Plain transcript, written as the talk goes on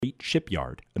Street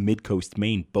Shipyard, a Mid-Coast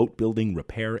Maine boat building,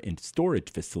 repair, and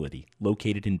storage facility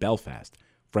located in Belfast.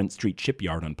 Front Street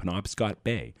Shipyard on Penobscot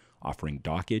Bay, offering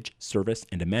dockage, service,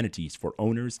 and amenities for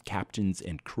owners, captains,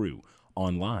 and crew.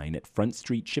 Online at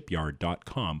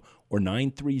frontstreetshipyard.com or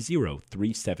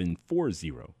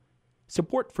 930-3740.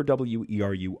 Support for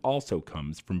WERU also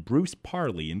comes from Bruce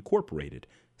Parley Incorporated,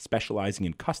 specializing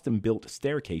in custom-built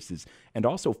staircases and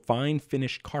also fine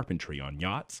finish carpentry on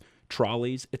yachts,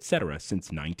 trolleys, etc.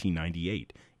 since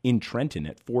 1998. In Trenton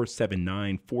at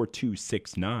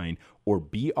 479-4269 or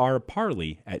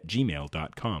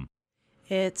brparley@gmail.com.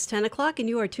 It's 10 o'clock and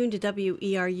you are tuned to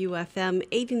WERU-FM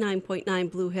 89.9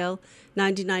 Blue Hill,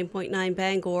 99.9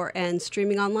 Bangor, and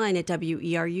streaming online at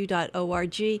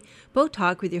weru.org. Boat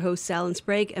Talk with your hosts Alan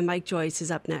Sprague and Mike Joyce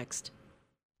is up next.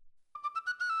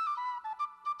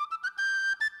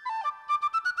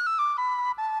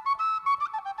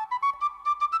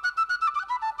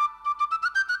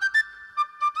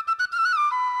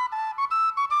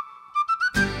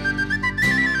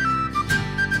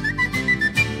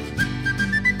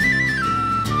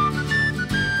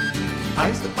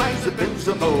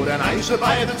 And I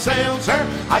survive and sail, sir.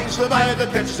 I survive the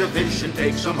catch the fish and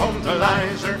take some home to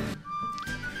lie, sir.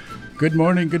 Good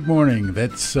morning, good morning.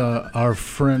 That's our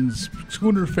friends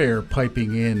Schooner Fair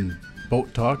piping in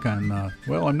Boat Talk on,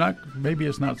 maybe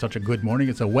it's not such a good morning.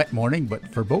 It's a wet morning,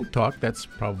 but for Boat Talk, that's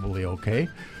probably okay.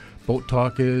 Boat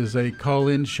Talk is a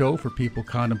call-in show for people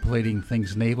contemplating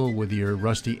things naval with your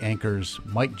rusty anchors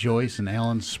Mike Joyce and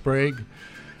Alan Sprague.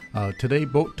 Today,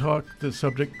 Boat Talk, the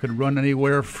subject could run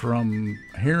anywhere from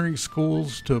herring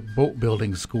schools to boat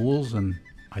building schools, and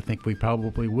I think we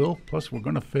probably will. Plus, we're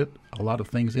going to fit a lot of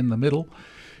things in the middle.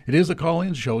 It is a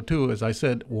call-in show, too. As I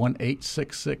said,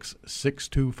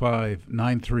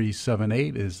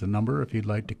 1-866-625-9378 is the number if you'd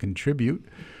like to contribute.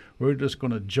 We're just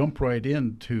going to jump right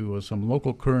into some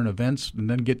local current events and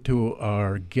then get to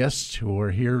our guests who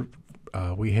are here.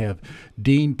 We have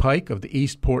Dean Pike of the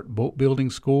Eastport Boat Building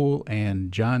School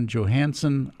and John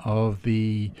Johansson of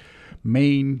the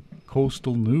Maine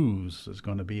Coastal News. It's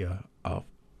going to be a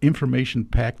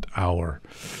information-packed hour.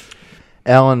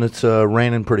 Alan, it's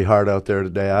raining pretty hard out there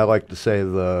today. I like to say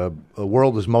the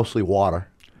world is mostly water.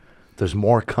 There's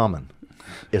more coming.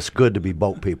 It's good to be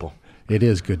boat people. It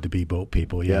is good to be boat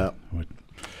people, yeah.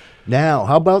 Now,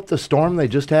 how about the storm they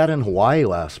just had in Hawaii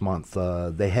last month?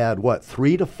 They had,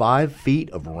 3 to 5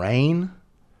 feet of rain?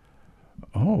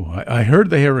 Oh, I heard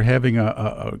they were having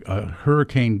a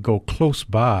hurricane go close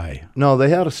by. No, they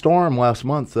had a storm last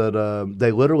month that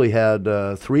they literally had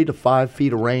 3 to 5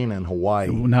 feet of rain in Hawaii.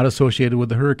 Not associated with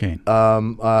the hurricane?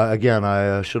 Again,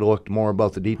 I should have looked more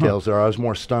about the details there. I was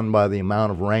more stunned by the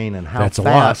amount of rain and how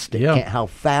how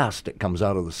fast it comes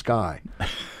out of the sky.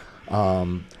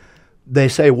 They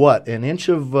say an inch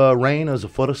of rain is a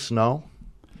foot of snow?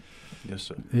 Yes,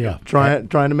 sir. Yeah. Trying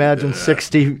to imagine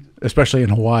 60. Especially in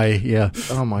Hawaii, yeah.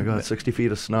 Oh, my God, 60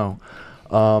 feet of snow.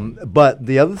 But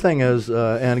the other thing is,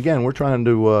 and again, we're trying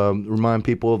to remind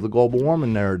people of the global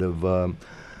warming narrative.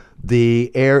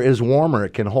 The air is warmer.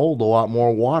 It can hold a lot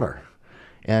more water.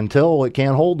 Until it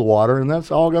can't hold the water, and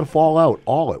that's all got to fall out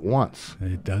all at once.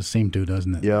 It does seem to,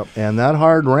 doesn't it? Yep. And that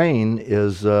hard rain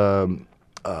is...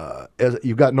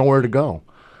 you've got nowhere to go.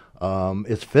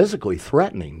 It's physically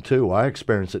threatening, too. I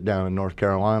experienced it down in North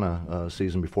Carolina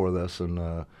season before this,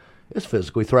 and it's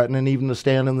physically threatening even to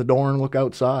stand in the door and look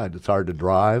outside. It's hard to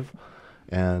drive.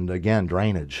 And, again,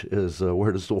 drainage is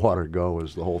where does the water go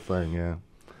is the whole thing, yeah.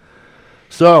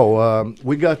 So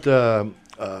we got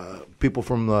people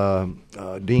from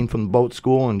Dean from the boat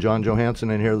school and John Johansson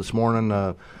in here this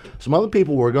morning. Some other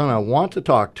people we're going to want to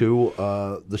talk to,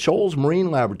 the Shoals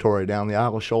Marine Laboratory down the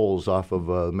Isle of Shoals off of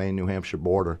the Maine-New Hampshire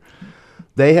border.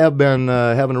 They have been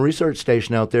having a research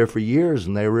station out there for years,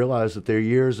 and they realize that their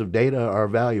years of data are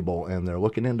valuable, and they're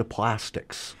looking into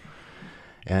plastics.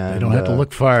 And they don't have to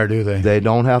look far, do they? They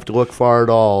don't have to look far at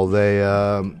all. They,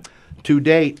 to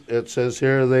date, it says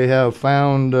here, they have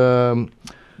found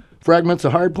fragments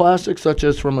of hard plastic, such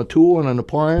as from a tool and an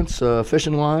appliance,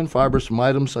 fishing line, fibers from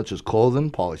items such as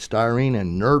clothing, polystyrene,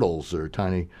 and nurdles, or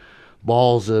tiny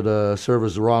balls that serve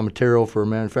as the raw material for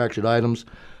manufactured items.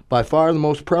 By far the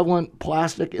most prevalent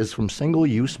plastic is from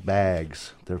single-use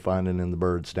bags they're finding in the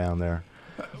birds down there.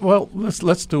 Well,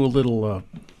 let's do a little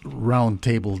round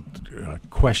table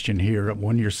question here.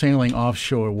 When you're sailing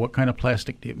offshore, what kind of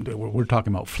plastic we're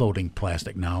talking about floating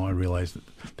plastic now. I realize that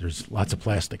there's lots of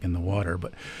plastic in the water,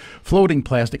 but floating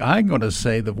plastic, I'm going to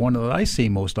say the one that I see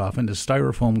most often is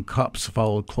styrofoam cups,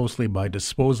 followed closely by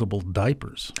disposable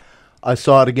diapers. I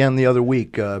saw it again the other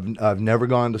week. I've never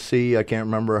gone to sea. I can't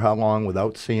remember how long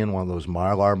without seeing one of those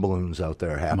Mylar balloons out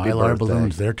there. Happy Mylar birthday.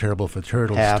 balloons, they're terrible for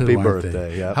turtles Happy too, aren't birthday,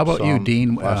 they? yep. How about Saw you, 'em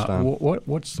Dean? last time.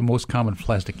 What's the most common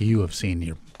plastic you have seen in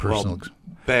your personal?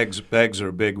 Bags are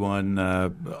a big one.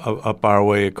 Up our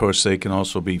way, of course, they can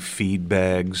also be feed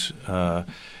bags.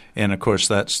 And, of course,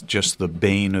 that's just the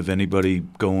bane of anybody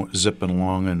zipping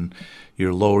along and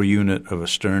your lower unit of a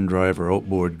stern drive or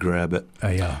outboard grab it.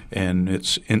 Yeah. And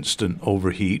it's instant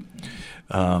overheat.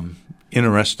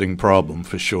 Interesting problem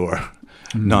for sure.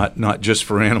 Not just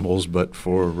for animals, but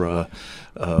for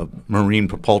marine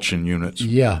propulsion units.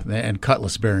 Yeah, and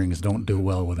cutlass bearings don't do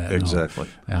well with that. Exactly.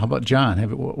 No. How about John?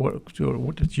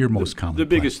 What is your most common? The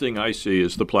biggest thing I see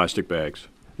is the plastic bags,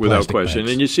 without Plastic question.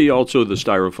 bags. And you see also the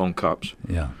styrofoam cups.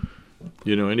 Yeah.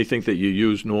 Anything that you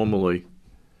use normally,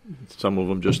 some of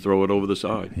them just throw it over the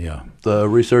side. Yeah. The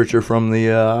researcher from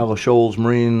the Isle of Shoals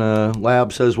Marine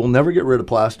Lab says we'll never get rid of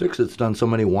plastics. It's done so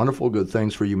many wonderful good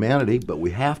things for humanity, but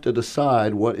we have to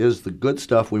decide what is the good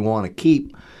stuff we want to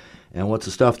keep and what's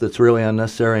the stuff that's really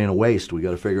unnecessary and a waste. We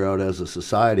got to figure out as a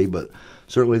society, but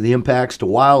certainly the impacts to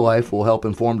wildlife will help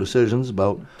inform decisions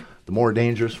about the more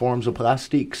dangerous forms of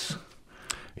plastics.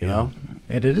 You know?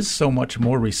 And it is so much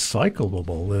more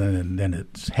recyclable than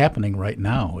it's happening right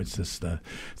now. It's just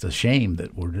it's a shame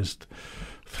that we're just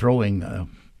throwing a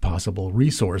possible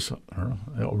resource or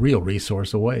a real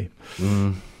resource away.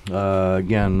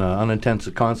 Again,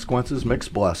 unintended consequences,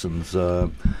 mixed blessings.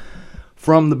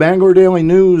 From the Bangor Daily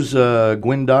News,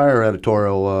 Gwyn Dyer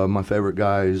editorial, my favorite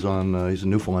guy, he's a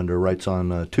Newfoundlander, writes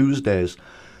on Tuesdays.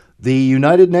 The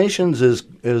United Nations is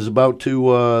about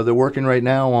to, they're working right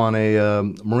now on a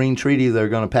marine treaty they're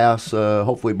going to pass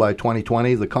hopefully by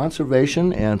 2020, the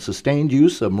conservation and sustained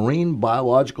use of marine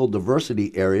biological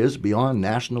diversity areas beyond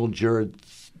national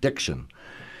jurisdiction.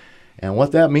 And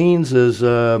what that means is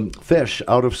fish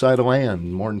out of sight of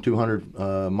land, more than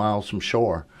 200 miles from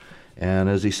shore. And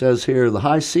as he says here, the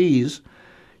high seas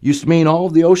used to mean all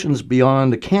of the oceans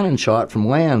beyond a cannon shot from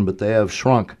land, but they have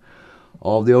shrunk.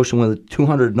 All of the ocean with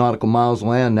 200 nautical miles of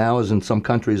land now is in some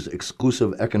countries'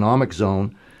 exclusive economic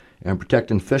zone, and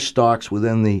protecting fish stocks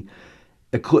within the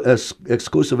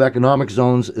exclusive economic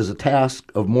zones is a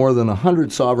task of more than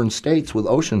 100 sovereign states with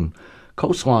ocean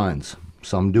coastlines.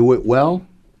 Some do it well,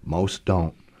 most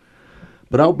don't.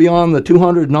 But out beyond the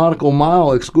 200 nautical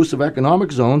mile exclusive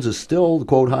economic zones is still the,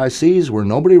 quote, high seas where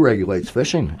nobody regulates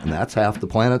fishing, and that's half the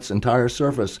planet's entire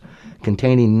surface,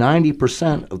 containing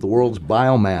 90% of the world's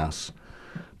biomass.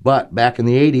 But back in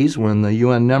the 80s, when the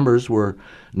UN members were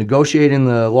negotiating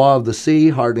the law of the sea,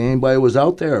 hardly anybody was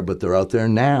out there, but they're out there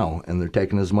now, and they're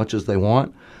taking as much as they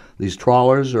want. These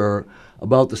trawlers are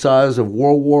about the size of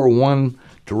World War I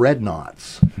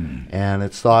dreadnoughts, and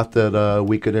it's thought that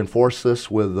we could enforce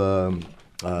this with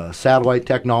satellite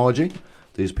technology.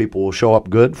 These people will show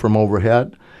up good from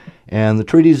overhead. And the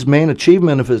treaty's main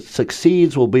achievement, if it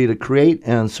succeeds, will be to create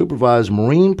and supervise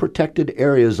marine protected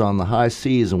areas on the high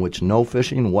seas in which no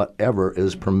fishing whatever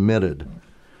is permitted.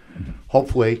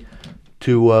 Hopefully,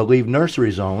 to leave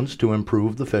nursery zones to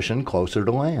improve the fishing closer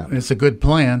to land. It's a good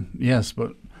plan, yes,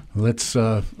 but let's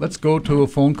go to a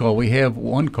phone call. We have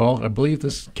one call. I believe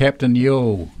this is Captain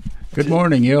Yo. Good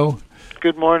morning, Yo.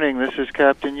 Good morning. This is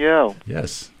Captain Yo.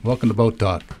 Yes. Welcome to Boat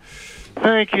Talk.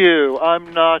 Thank you.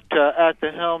 I'm not at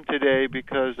the helm today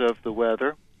because of the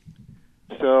weather,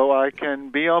 so I can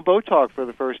be on Boat Talk for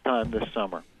the first time this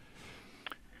summer.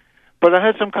 But I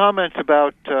had some comments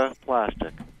about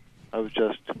plastic. I was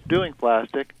just doing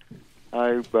plastic.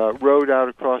 I rowed out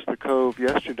across the cove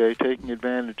yesterday, taking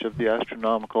advantage of the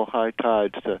astronomical high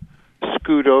tides to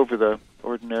scoot over the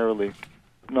ordinarily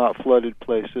not flooded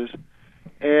places.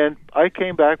 And I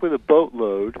came back with a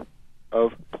boatload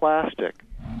of plastic.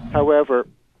 However,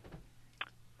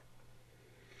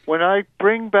 when I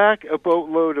bring back a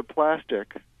boatload of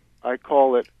plastic, I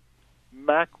call it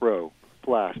macro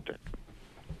plastic.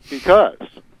 Because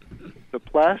the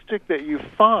plastic that you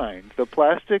find, the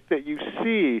plastic that you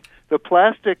see, the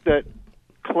plastic that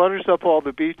clutters up all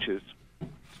the beaches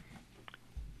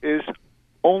is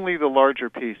only the larger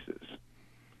pieces.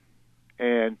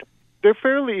 And they're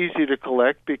fairly easy to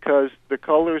collect because the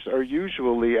colors are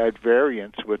usually at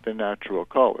variance with the natural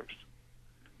colors.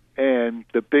 And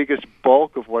the biggest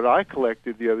bulk of what I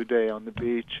collected the other day on the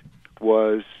beach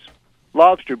was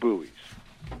lobster buoys.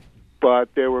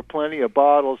 But there were plenty of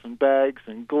bottles and bags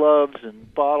and gloves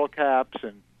and bottle caps.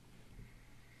 And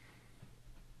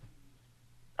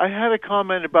I had a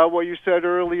comment about what you said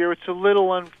earlier. It's a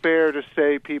little unfair to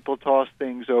say people toss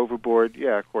things overboard.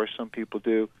 Yeah, of course, some people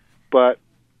do. But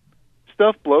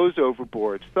stuff blows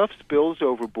overboard. Stuff spills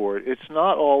overboard. It's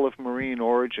not all of marine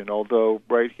origin, although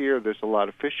right here there's a lot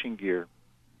of fishing gear.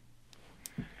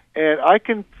 And I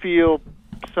can feel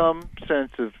some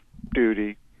sense of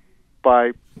duty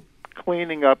by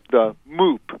cleaning up the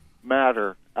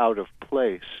matter out of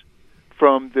place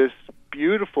from this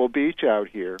beautiful beach out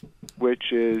here,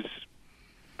 which is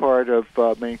part of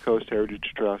Maine Coast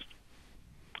Heritage Trust,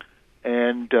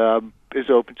 and is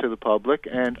open to the public,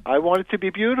 and I want it to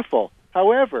be beautiful.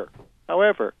 However,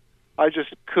 I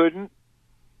just couldn't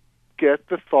get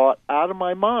the thought out of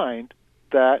my mind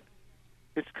that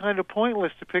it's kind of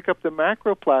pointless to pick up the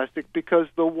macroplastic because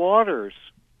the waters,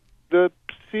 the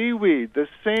seaweed, the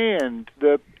sand,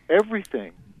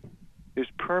 everything is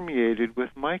permeated with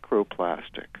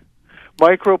microplastic.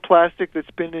 Microplastic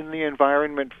that's been in the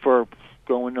environment for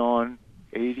going on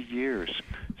 80 years,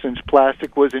 since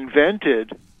plastic was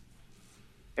invented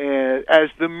as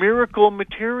the miracle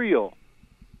material.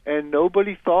 And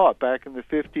nobody thought back in the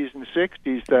 50s and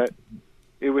 60s that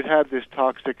it would have this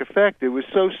toxic effect. It was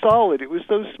so solid. It was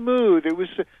so smooth.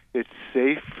 It's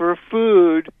safe for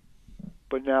food.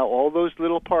 But now all those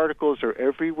little particles are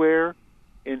everywhere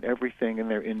in everything,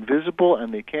 and they're invisible,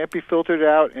 and they can't be filtered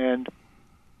out. And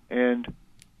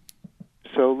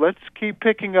so let's keep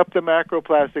picking up the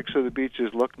macroplastic so the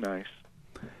beaches look nice.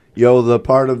 The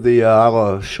part of the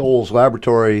Isla Shoals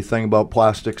laboratory thing about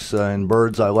plastics in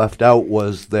birds I left out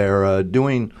was they're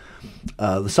doing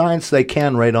the science they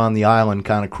can right on the island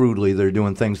kind of crudely. They're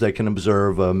doing things they can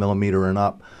observe a millimeter and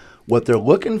up. What they're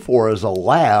looking for is a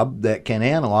lab that can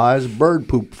analyze bird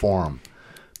poop for them,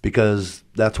 because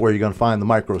that's where you're going to find the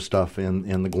micro stuff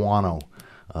in the guano,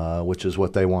 which is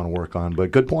what they want to work on.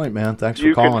 But good point, man. Thanks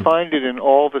for calling. You can find it in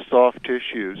all the soft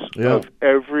tissues of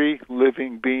every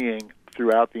living being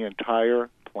throughout the entire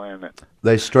planet.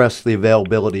 They stress the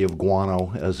availability of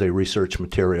guano as a research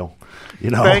material.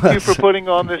 Thank you for putting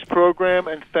on this program,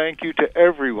 and thank you to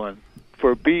everyone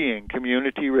for being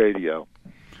community radio.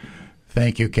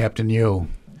 Thank you, Captain Yu.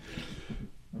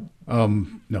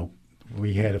 No,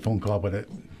 we had a phone call, but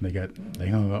they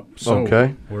hung up. So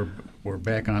okay, we're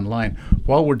back online.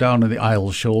 While we're down in the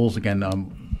Isle Shoals again,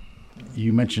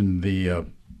 you mentioned the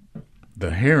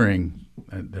herring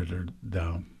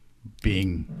that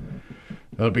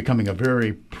are becoming a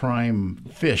very prime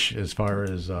fish as far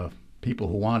as people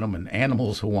who want them and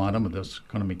animals who want them. That's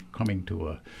going to be coming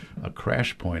to a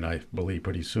crash point, I believe,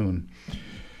 pretty soon.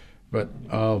 But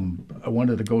I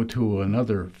wanted to go to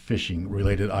another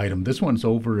fishing-related item. This one's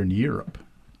over in Europe.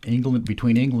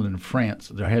 Between England and France,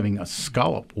 they're having a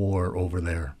scallop war over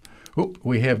there. Oh,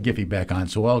 we have Giffy back on,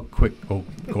 so I'll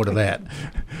go to that.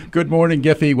 Good morning,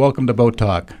 Giffy. Welcome to Boat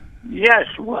Talk. Yes,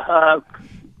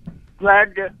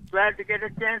 glad to get a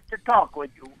chance to talk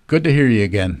with you. Good to hear you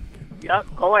again. Yep,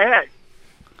 go ahead.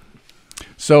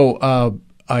 So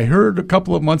I heard a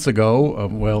couple of months ago,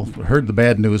 heard the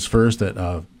bad news first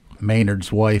that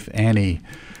Maynard's wife, Annie,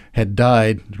 had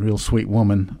died, a real sweet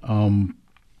woman,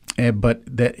 but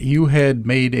that you had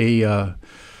made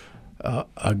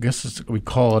I guess we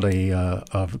call it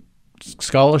a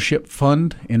scholarship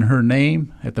fund in her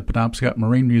name at the Penobscot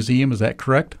Marine Museum. Is that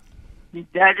correct?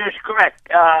 That is correct.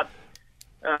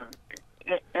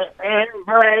 Anne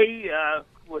Bray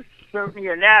was certainly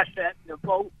an asset in the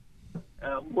boat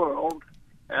world.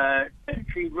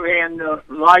 She ran the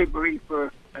library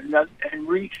and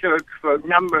research for a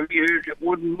number of years at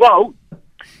Wooden Boat,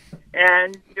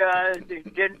 and they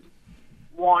didn't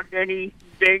want any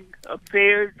big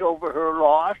affairs over her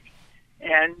loss,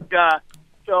 and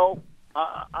so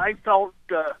I felt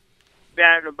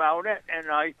bad about it, and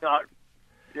I thought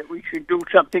that we should do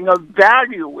something of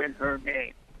value in her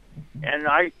name, and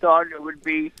I thought it would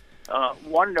be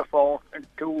wonderful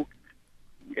to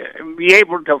be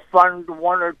able to fund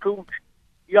one or two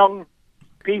young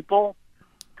people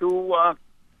to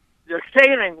the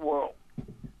sailing world.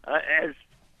 As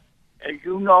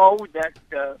you know,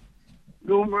 that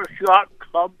numerous yacht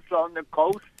clubs on the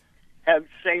coast have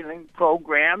sailing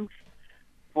programs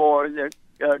for the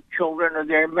children of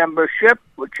their membership,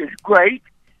 which is great,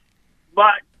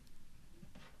 but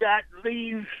that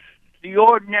leaves the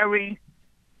ordinary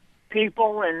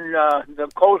people in the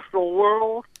coastal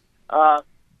world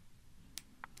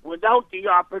without the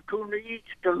opportunities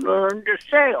to learn to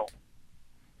sail.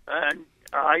 And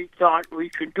I thought we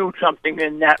should do something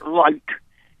in that light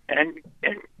and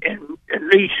at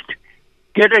least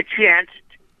get a chance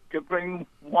to bring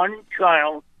one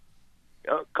child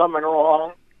coming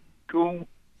along to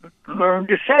learn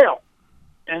to sail.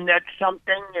 And that's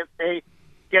something, if they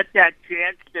get that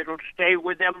chance, it'll stay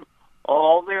with them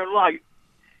all their life.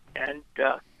 And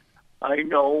I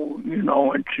know,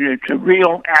 it's a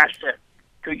real asset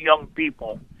to young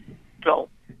people. So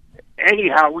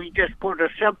anyhow, we just put a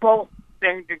simple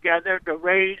thing together to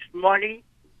raise money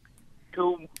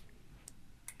to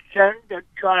send a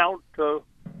child to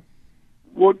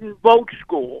wooden boat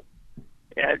school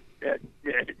in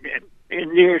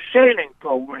their sailing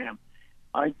program.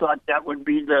 I thought that would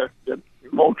be the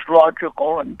most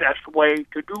logical and best way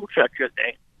to do such a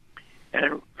thing.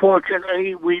 And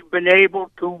fortunately, we've been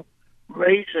able to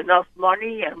raise enough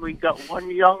money, and we got one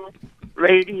young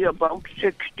lady about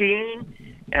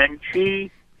 16, and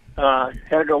she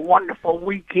had a wonderful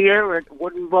week here at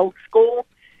Wooden Boat School,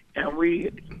 and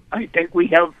I think we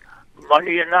have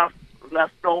money enough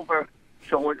left over,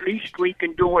 so at least we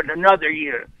can do it another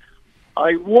year.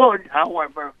 I would,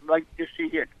 however, like to see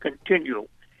it continue,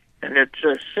 and it's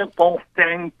a simple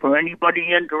thing for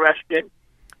anybody interested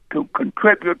to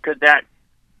contribute to that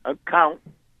account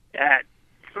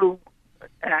through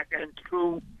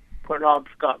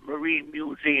Penobscot Marine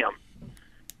Museum.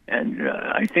 And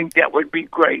I think that would be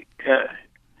great.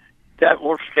 That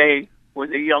will stay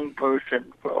with a young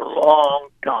person for a long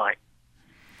time.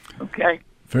 Okay?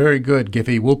 Very good,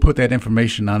 Giffy. We'll put that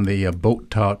information on the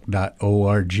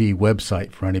boattalk.org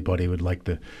website for anybody who would like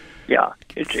to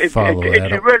follow that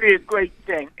up. It's really a great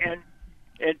thing. And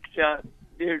it's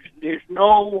there's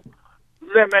no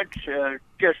limits.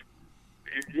 Just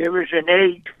there is an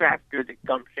age factor that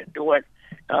comes into it.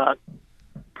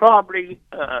 Probably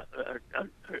a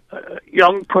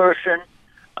young person,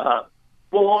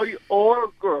 boy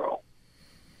or girl,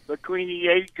 between the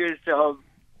ages of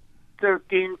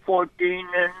 13, 14,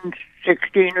 and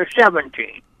 16 or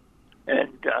 17,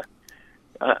 and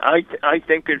I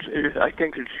think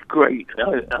it's great.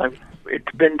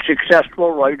 It's been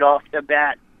successful right off the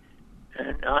bat,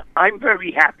 and I'm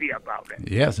very happy about it.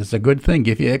 Yes, it's a good thing.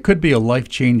 It could be a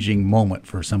life-changing moment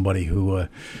for somebody who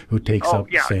takes up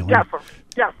sailing.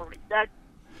 Definitely. That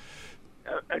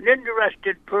an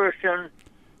interested person,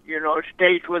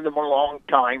 stays with them a long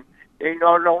time. They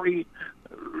not only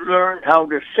learn how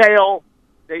to sail,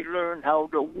 they learn how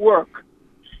to work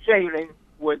sailing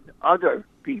with other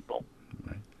people.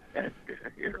 Right. And,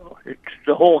 it's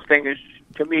the whole thing is,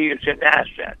 to me, it's an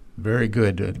asset. Very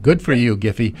good. Good for you,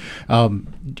 Giffy.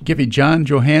 Giffy, John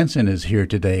Johansson is here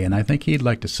today, and I think he'd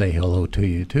like to say hello to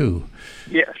you, too.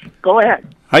 Yes. Go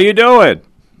ahead. How you doing?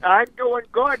 I'm doing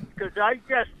good, because I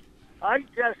just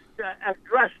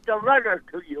addressed a letter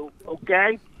to you,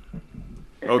 okay?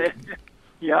 Okay.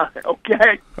 Yeah,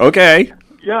 okay. Okay.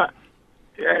 Yeah,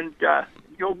 and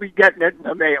you'll be getting it in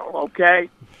the mail, okay?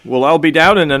 Well, I'll be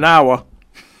down in an hour.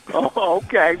 Oh,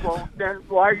 okay. Well, then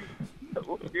why...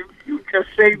 You just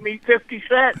saved me 50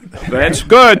 cents. That's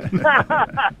good.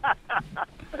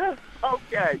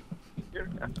 Okay.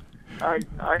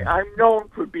 I'm known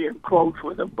for being close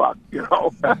with a buck,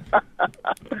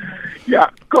 Yeah,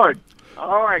 good.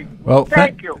 All right. Well,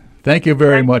 thank you. Thank you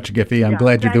very much, Giffy. I'm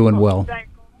glad you're doing well.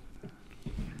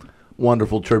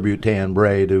 Wonderful tribute to Ann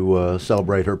Bray to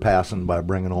celebrate her passing by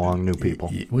bringing along new people.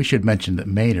 We should mention that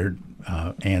Maynard,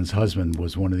 Ann's husband,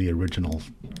 was one of the original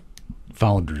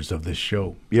founders of this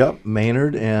show. Yep,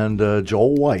 Maynard and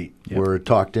Joel White were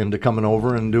talked into coming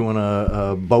over and doing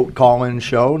a boat call-in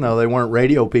show. Now, they weren't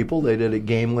radio people. They did it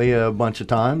gamely a bunch of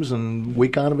times, and we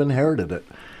kind of inherited it.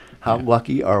 How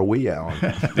lucky are we,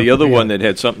 Alan? The other one that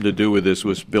had something to do with this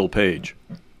was Bill Page.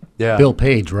 Yeah, Bill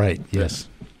Page, right, yes.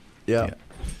 Yeah.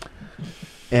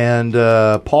 And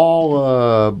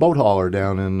Paul Boathauler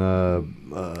down in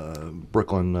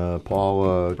Brooklyn,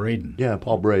 Paul Braden. Yeah,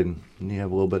 Paul Braden. And you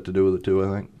have a little bit to do with it too, I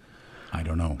think. I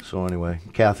don't know. So anyway,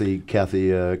 Kathy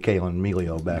Kalen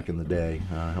Melio back in the day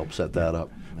helped set that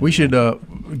up. We should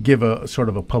give a sort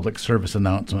of a public service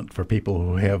announcement for people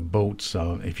who have boats.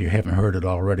 If you haven't heard it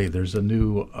already, there's a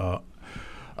new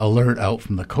alert out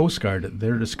from the Coast Guard that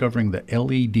they're discovering that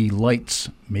LED lights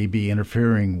may be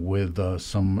interfering with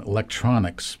some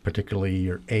electronics, particularly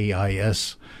your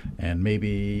AIS, and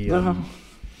maybe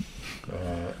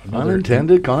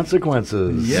unintended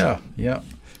consequences. Yeah.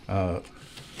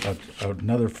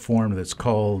 Another form that's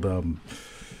called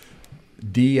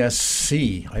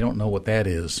DSC. I don't know what that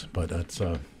is, but that's...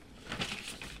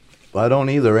 I don't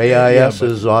either. AIS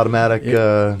is automatic.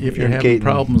 If you're having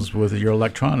problems with your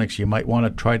electronics, you might want to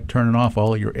try turning off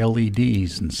all your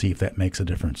LEDs and see if that makes a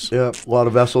difference. Yeah, a lot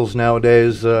of vessels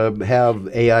nowadays have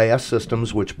AIS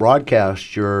systems which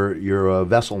broadcast your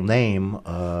vessel name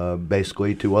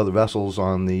basically to other vessels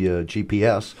on the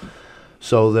GPS.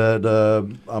 So that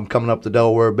I'm coming up the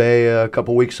Delaware Bay a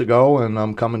couple weeks ago, and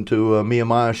I'm coming to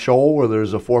Miyamaya Shoal, where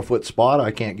there's a 4-foot spot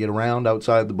I can't get around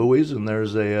outside the buoys, and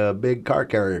there's a big car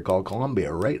carrier called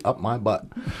Columbia right up my butt.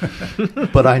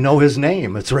 But I know his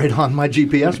name; it's right on my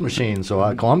GPS machine.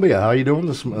 So, Columbia, how you doing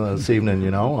this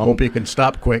evening? Hope you can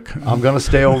stop quick. I'm going to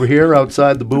stay over here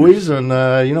outside the buoys, and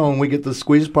when we get to the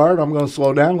squeeze part, I'm going to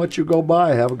slow down, let you go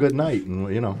by, have a good night, and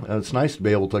it's nice to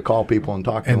be able to call people and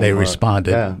talk to them. And they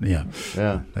responded.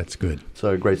 Yeah, that's good. It's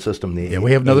a great system.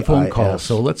 We have another phone call,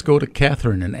 so let's go to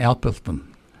Catherine in Alpilton.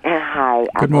 Hi.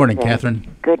 Good morning,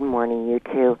 Catherine. Good morning, you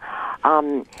two.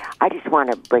 I just want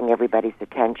to bring everybody's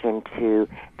attention to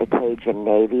the Cajun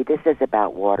Navy. This is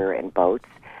about water and boats.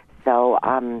 So,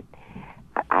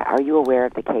 are you aware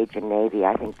of the Cajun Navy?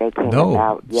 I think they came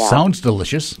about. No, sounds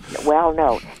delicious. Well,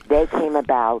 no, they came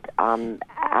about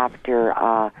after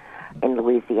in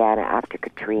Louisiana after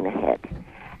Katrina hit.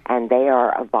 And they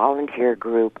are a volunteer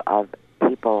group of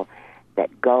people that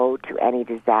go to any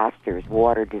disasters,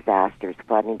 water disasters,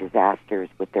 flooding disasters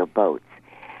with their boats.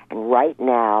 And right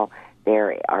now,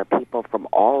 there are people from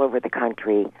all over the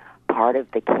country, part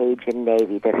of the Cajun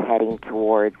Navy, that are heading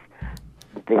towards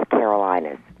the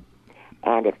Carolinas.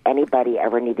 And if anybody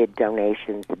ever needed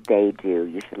donations, they do.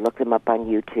 You should look them up on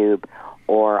YouTube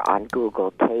or on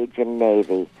Google, Cajun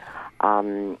Navy.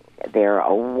 They're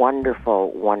a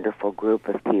wonderful, wonderful group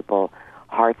of people,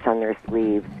 hearts on their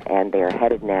sleeves, and they're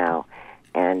headed now.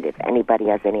 And if anybody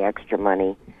has any extra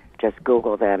money, just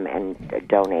Google them and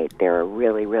donate. They're a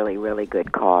really, really, really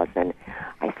good cause. And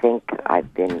I think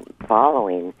I've been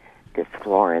following this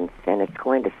Florence, and it's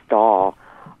going to stall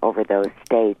over those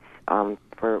states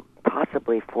for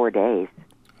possibly 4 days,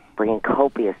 bringing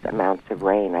copious amounts of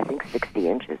rain, I think 60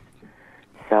 inches.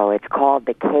 So it's called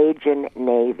the Cajun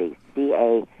Navy,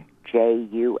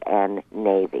 CAJUN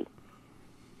Navy.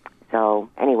 So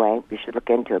anyway, you should look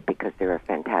into it because they're a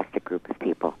fantastic group of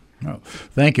people. Oh,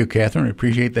 thank you, Catherine. I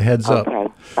appreciate the heads up.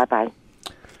 Okay, bye-bye.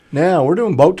 Now, we're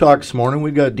doing boat talk this morning.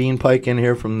 We've got Dean Pike in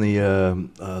here from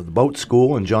the boat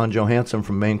school and John Johansson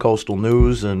from Maine Coastal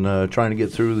News, and trying to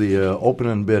get through the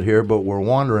opening bit here, but we're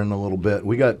wandering a little bit.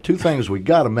 We got two things we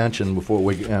got to mention before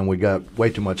we got way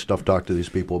too much stuff to talk to these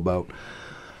people about.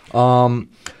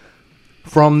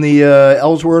 From the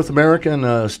Ellsworth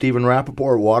American, Stephen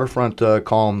Rappaport waterfront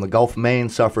column, the Gulf of Maine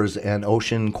suffers an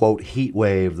ocean, quote, heat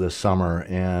wave this summer.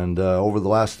 And over the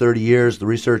last 30 years, the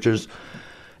researchers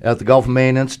at the Gulf of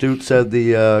Maine Institute said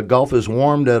the Gulf is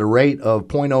warmed at a rate of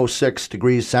 0.06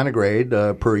 degrees centigrade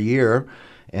per year,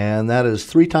 and that is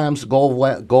 3 times the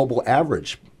global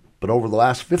average. But over the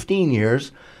last 15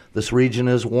 years, this region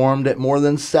is warmed at more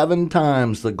than 7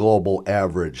 times the global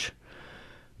average.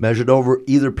 Measured over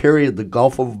either period, the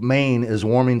Gulf of Maine is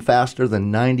warming faster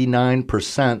than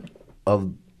 99%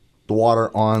 of the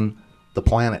water on the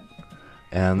planet.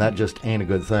 And that just ain't a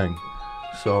good thing.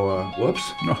 So, whoops.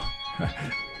 No.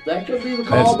 That could be the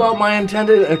call about my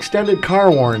extended car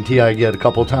warranty I get a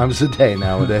couple times a day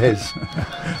nowadays.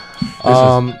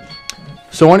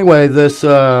 So anyway, this,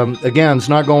 again, it's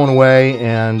not going away,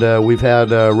 and we've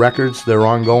had records. They're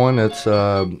ongoing. It's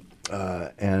and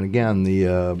again,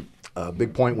 the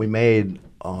big point we made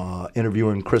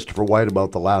interviewing Christopher White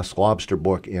about the Last Lobster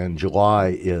book in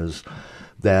July is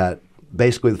that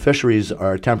basically the fisheries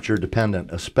are temperature dependent,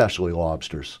 especially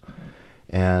lobsters.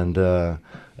 And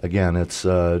again, it's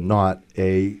not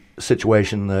a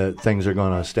situation that things are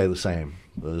going to stay the same.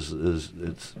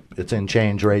 It's in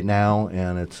change right now,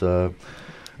 and it's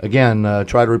again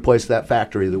try to replace that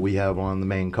factory that we have on the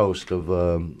Maine coast of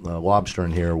lobster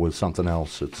in here with something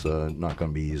else. It's not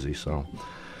going to be easy. So.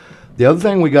 The other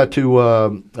thing we got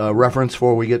to reference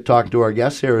before we get talking to our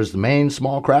guests here is the Maine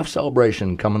Small Craft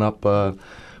Celebration coming up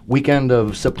weekend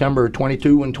of September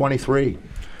 22 and 23.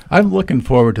 I'm looking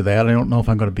forward to that. I don't know if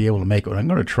I'm going to be able to make it, but I'm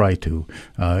going to try to.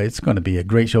 It's going to be a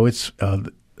great show. It's a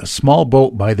small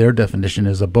boat, by their definition,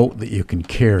 is a boat that you can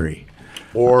carry.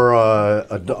 Or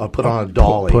put on a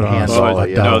dolly. Put on a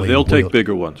dolly. No, they'll take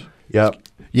bigger ones. Yep.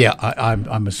 Yeah,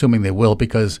 I'm assuming they will,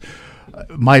 because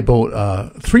my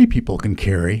boat, 3 people can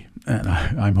carry. And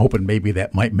I'm hoping maybe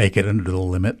that might make it under the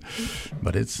limit,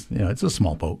 but it's a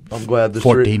small boat. I'm glad there's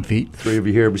 14 feet. 3 of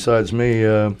you here besides me.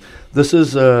 This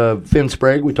is Finn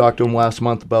Sprague. We talked to him last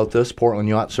month about this, Portland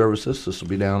Yacht Services. This will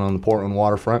be down on the Portland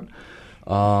waterfront.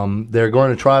 They're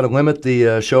going to try to limit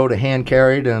the show to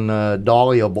hand-carried and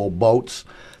dollyable boats.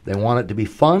 They want it to be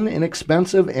fun,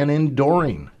 inexpensive, and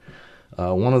enduring.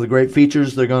 One of the great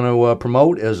features they're going to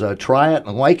promote is a try it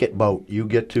and like it boat. You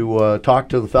get to talk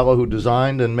to the fellow who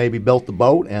designed and maybe built the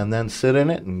boat and then sit in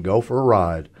it and go for a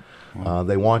ride.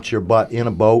 They want your butt in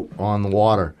a boat on the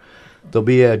water. There'll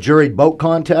be a juried boat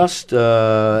contest,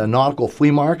 a nautical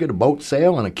flea market, a boat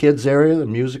sale, and a kids area, the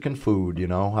music and food.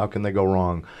 How can they go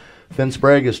wrong? Finn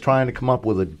Sprague is trying to come up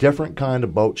with a different kind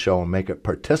of boat show and make it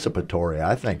participatory.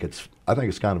 I think it's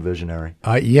kind of visionary.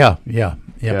 Yeah.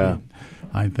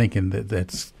 I'm thinking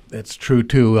that's true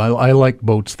too. I like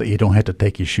boats that you don't have to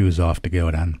take your shoes off to go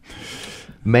on.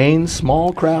 Maine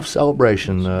Small Craft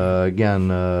Celebration,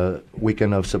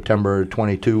 weekend of September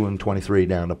 22 and 23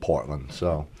 down to Portland.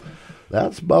 So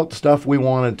that's about the stuff we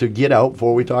wanted to get out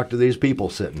before we talk to these people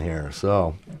sitting here.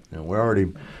 So we're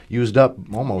already used up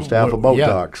almost half a boat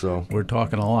talk. So we're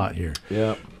talking a lot here.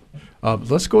 Yeah.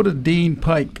 Let's go to Dean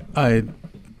Pike.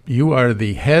 You are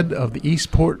the head of the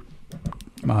Eastport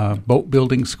Boat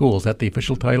Building School. Is that the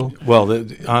official title? Well,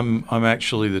 I'm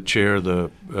actually the chair of the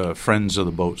Friends of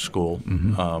the Boat School,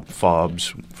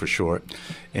 FOBS for short,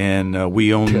 and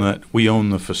we own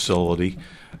the facility.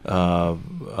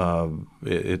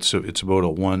 It's about a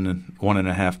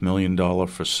 $1.5 million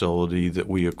facility that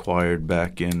we acquired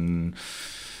back in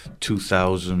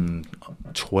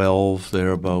 2012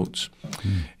 thereabouts,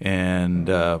 and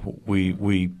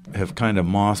we have kind of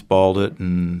mothballed it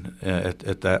and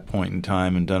at that point in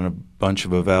time and done a bunch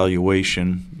of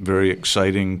evaluation. Very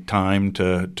exciting time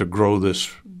to grow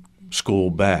this school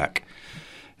back,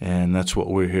 and that's what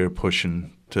we're here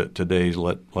pushing today.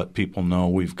 Let people know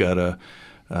we've got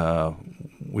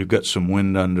some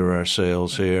wind under our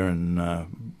sails here, and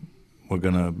we're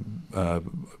going to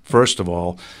first of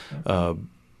all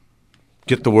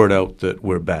get the word out that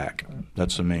we're back.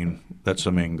 That's the main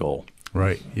goal.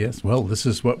 Right. Yes. Well, this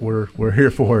is what we're here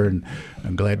for, and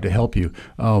I'm glad to help you.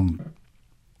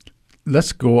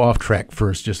 Let's go off track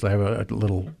first. Just I have a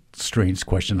little strange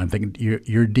question. I'm thinking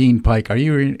you're Dean Pike. Are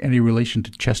you in any relation to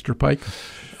Chester Pike?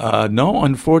 No,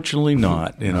 unfortunately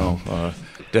not.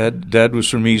 Dad was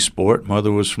from Eastport,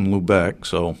 mother was from Lubec,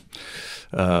 so.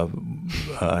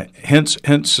 Hence,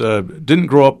 didn't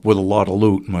grow up with a lot of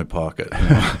loot in my pocket.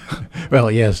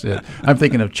 Well, yes, I'm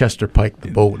thinking of Chester Pike,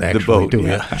 the boat. Actually, the boat, too.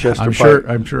 Yeah.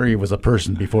 I'm sure he was a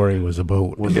person before he was a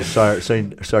boat. Was a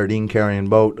sardine carrying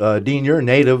boat. Dean, you're a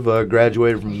native,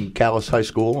 graduated from Calais High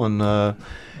School, and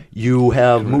you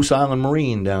have Moose Island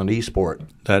Marine down to Eastport.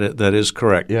 That is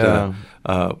correct. Yeah.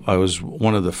 I was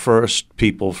one of the first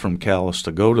people from Calais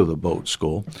to go to the boat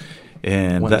school.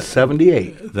 And that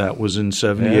 78. That was in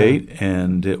 78,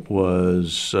 and it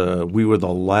was we were the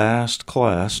last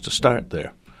class to start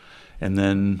there. And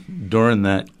then during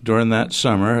that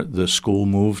summer, the school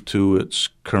moved to its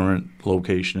current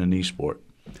location in Eastport.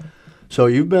 So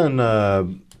you've been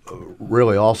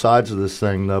really all sides of this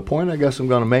thing. The point I guess I'm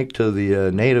going to make to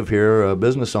the native here, a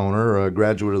business owner, a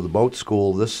graduate of the boat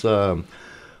school, this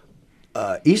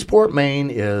Eastport,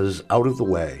 Maine is out of the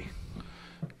way.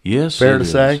 Yes, fair to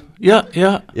say. Yeah.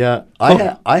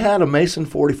 I had a Mason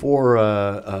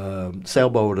 44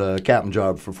 sailboat captain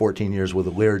job for 14 years with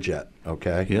a Learjet.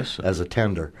 Okay. Yes, sir. As a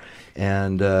tender,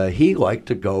 and he liked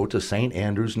to go to St.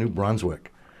 Andrews, New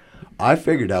Brunswick. I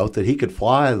figured out that he could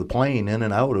fly the plane in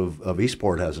and out of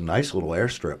Eastport. Has a nice little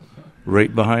airstrip.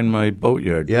 Right behind my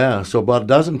boatyard. Yeah, so about a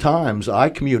dozen times I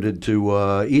commuted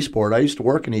to Eastport. I used to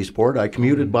work in Eastport. I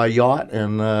commuted by yacht,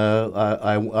 and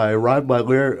I arrived by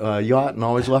yacht and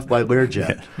always left by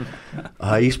Learjet.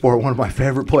 Eastport, one of my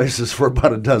favorite places for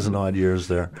about a dozen odd years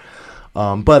there.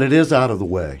 But it is out of the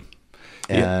way.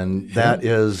 And that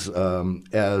is,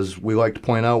 as we like to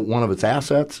point out, one of its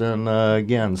assets, and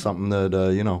again, something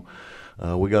that,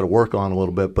 we got to work on a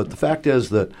little bit. But the fact is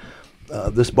that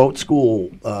this boat school,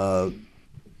 the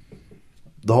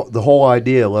whole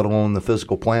idea, let alone the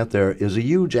physical plant there, is a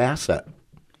huge asset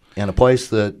and a place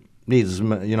that needs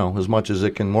as much as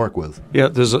it can work with. Yeah,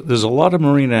 there's a lot of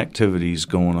marine activities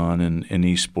going on in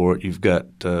Eastport. You've got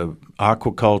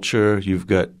aquaculture, you've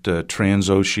got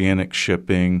transoceanic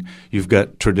shipping, you've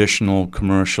got traditional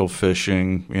commercial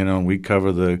fishing. We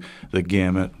cover the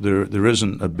gamut. There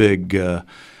isn't a big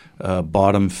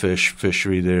bottom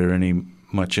fishery there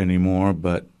much anymore,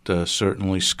 but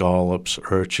certainly scallops,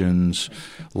 urchins,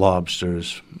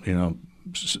 lobsters,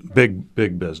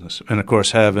 big business. And of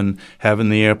course, having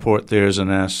the airport there is an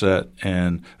asset,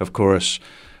 and of course,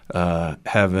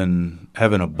 having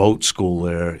a boat school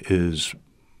there is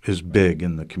big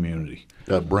in the community.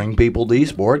 Bring people to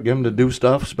Eastport, get them to do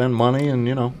stuff, spend money, and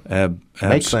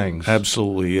make things.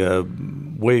 Absolutely,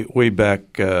 way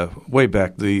back,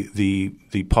 the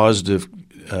positive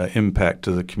impact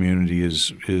to the community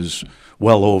is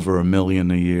well over $1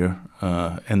 million a year,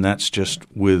 and that's just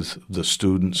with the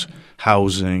students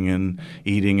housing and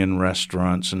eating in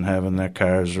restaurants and having their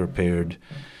cars repaired.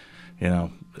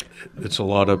 It's a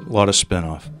lot of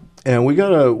spinoff. And we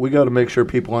gotta make sure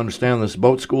people understand this.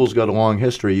 Boat school's got a long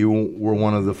history. You were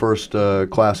one of the first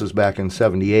classes back in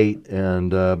 '78,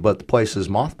 and but the place is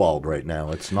mothballed right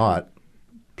now. It's not.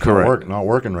 Correct. Not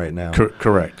working right now.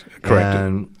 Correct.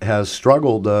 And has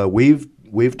struggled.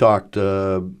 We've talked.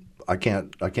 I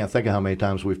can't think of how many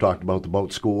times we've talked about the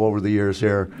boat school over the years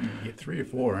here. Yeah, 3 or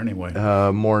 4 anyway.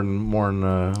 More than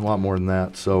a lot more than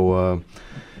that. So.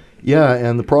 Yeah,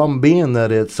 and the problem being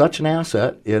that it's such an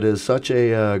asset. It is such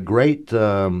a great.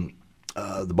 The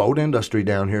boat industry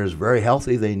down here is very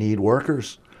healthy. They need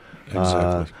workers.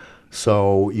 Exactly.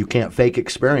 So you can't fake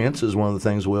experience is one of the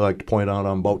things we like to point out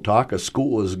on Boat Talk. A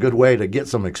school is a good way to get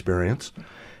some experience.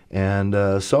 And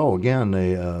so, again,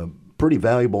 a pretty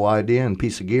valuable idea and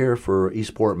piece of gear for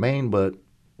Eastport, Maine, but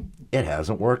it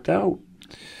hasn't worked out.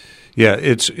 Yeah,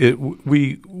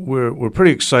 we're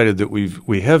pretty excited that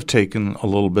we have taken a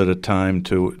little bit of time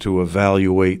to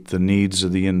evaluate the needs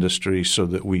of the industry so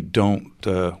that we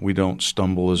don't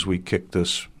stumble as we kick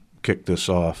this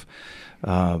off,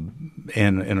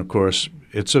 and of course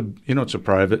it's a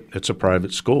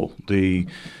private school.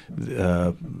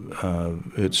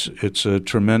 It's a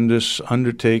tremendous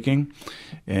undertaking,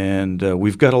 and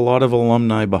we've got a lot of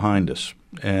alumni behind us.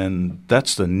 And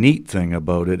that's the neat thing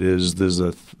about it is there's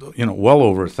well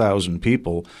over 1,000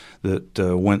 people that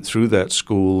went through that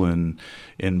school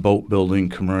in boat building,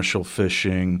 commercial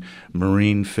fishing,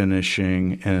 marine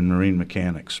finishing, and marine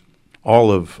mechanics.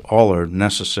 All are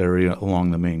necessary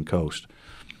along the Maine coast.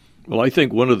 Well, I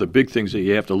think one of the big things that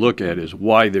you have to look at is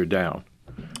why they're down.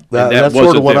 That's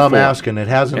sort of what I'm asking. It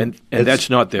hasn't, and that's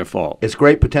not their fault. It's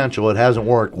great potential. It hasn't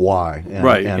worked. Why?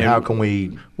 Right. And how can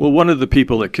we? Well, one of the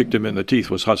people that kicked him in the teeth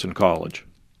was Husson College.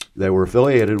 They were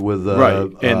affiliated with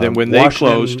right, and then when they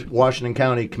closed, Washington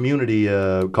County Community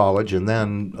College, and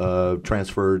then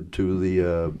transferred to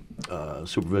the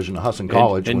supervision of Husson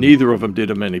College. And neither of them did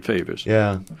him any favors.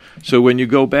 Yeah. So when you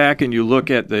go back and you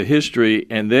look at the history,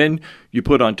 and then you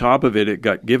put on top of it, it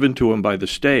got given to him by the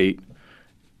state.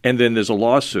 And then there's a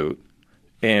lawsuit.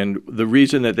 And the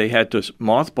reason that they had to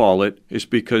mothball it is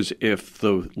because if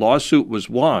the lawsuit was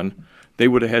won, they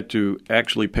would have had to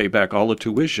actually pay back all the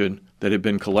tuition that had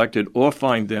been collected or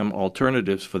find them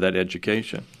alternatives for that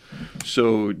education.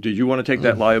 So do you want to take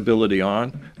that liability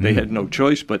on? They had no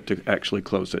choice but to actually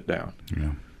close it down.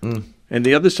 Yeah. And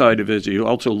the other side of it is you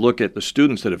also look at the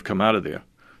students that have come out of there.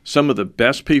 Some of the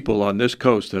best people on this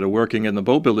coast that are working in the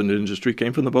boat building industry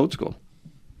came from the boat school.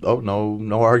 Oh,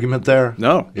 no argument there.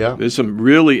 No. Yeah. There's some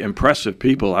really impressive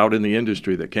people out in the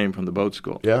industry that came from the boat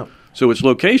school. Yeah. So its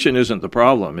location isn't the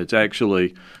problem. It's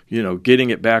actually, getting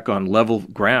it back on level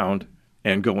ground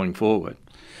and going forward.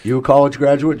 You a college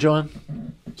graduate, John?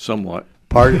 Somewhat.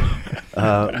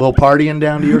 Little partying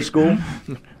down to your school?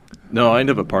 No, I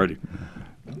never partied.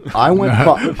 I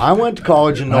went to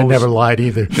college in Nova I never lied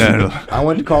either. I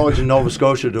went to college in Nova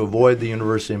Scotia to avoid the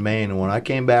University of Maine, and when I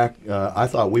came back, I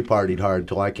thought we partied hard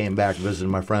until I came back and visited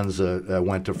my friends that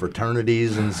went to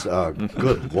fraternities, and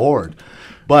good Lord.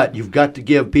 But you've got to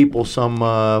give people some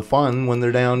fun when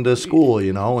they're down to school,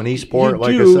 in Eastport,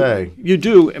 I say. You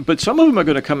do, but some of them are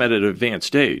going to come at an advanced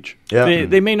stage. Yeah.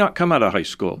 They may not come out of high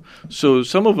school. So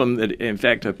some of them that, in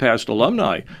fact, have passed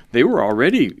alumni, they were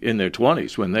already in their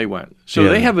 20s when they went. So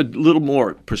they have a little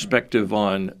more perspective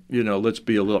on, let's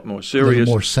be a little more serious. A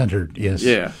little more centered, yes.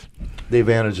 Yeah. The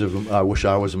advantage of I wish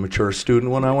I was a mature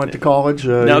student when I went to college.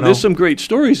 Now, there's some great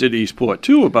stories at Eastport,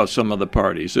 too, about some of the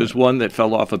parties. There's one that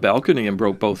fell off a balcony and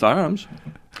broke both arms.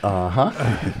 Uh-huh.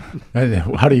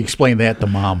 How do you explain that to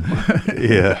Mom?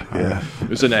 Yeah. It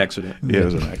was an accident. Yeah, it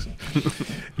was an accident.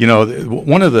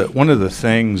 One of the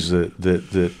things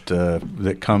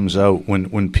that comes out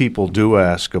when people do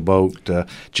ask about,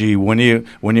 when are you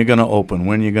going to open?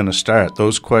 When are you going to start?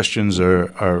 Those questions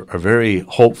are very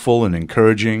hopeful and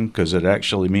encouraging because it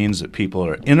actually means that people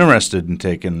are interested in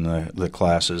taking the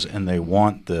classes and they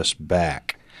want this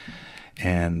back,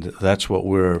 and that's what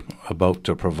we're about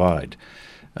to provide.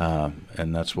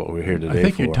 And that's what we're here today for. I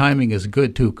think your timing is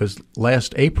good, too, because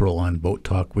last April on Boat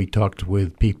Talk, we talked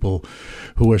with people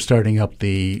who are starting up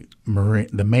the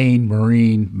Maine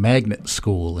Marine Magnet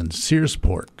School in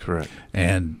Searsport. Correct.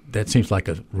 And that seems like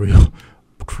a real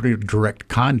pretty direct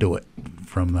conduit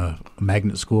from the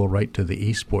magnet school right to the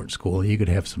Eastport school. You could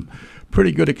have some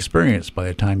pretty good experience by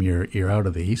the time you're out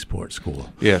of the Eastport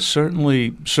school. Yeah, certainly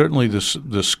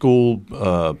the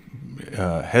school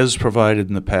has provided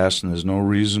in the past, and there's no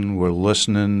reason we're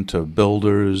listening to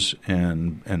builders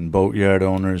and boatyard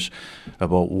owners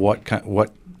about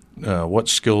what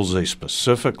skills they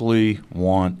specifically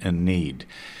want and need.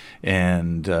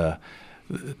 And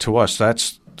to us,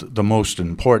 that's the most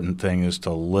important thing is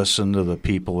to listen to the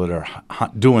people that are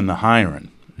doing the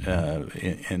hiring.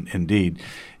 Indeed,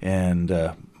 and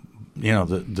the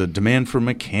demand for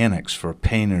mechanics, for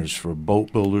painters, for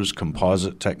boat builders,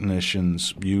 composite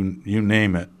technicians, you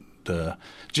name it.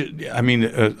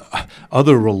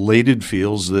 Other related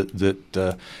fields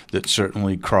that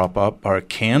certainly crop up are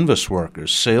canvas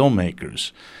workers, sail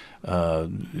makers.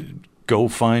 Go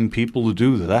find people to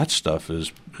do that stuff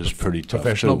is pretty tough.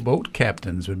 Professional too. boat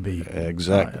captains would be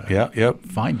exactly.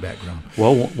 Fine background.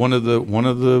 Well, one of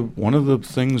the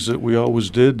things that we always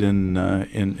did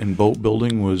in boat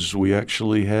building was we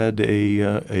actually had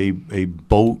a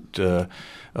boat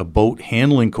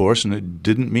handling course, and it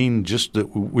didn't mean just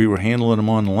that we were handling them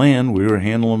on land. We were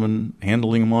handling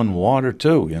them on water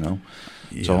too.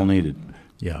 It's all needed.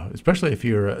 Yeah, especially if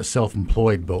you're a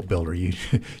self-employed boat builder, you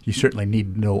certainly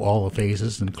need to know all the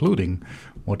phases, including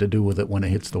what to do with it when it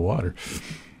hits the water.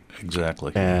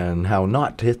 Exactly. And how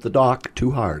not to hit the dock too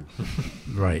hard.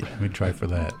 Right. We try for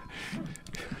that.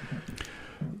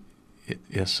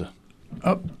 Yes, sir.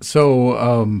 Phone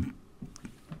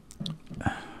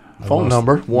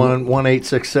number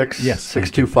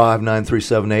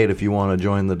 1-866-625-9378 if you want to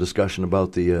join the discussion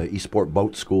about the Eastport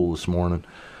Boat School this morning.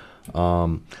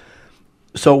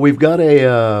 So we've got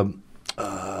a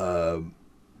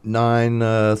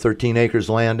 13 acres of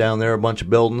land down there, a bunch of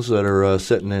buildings that are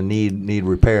sitting in need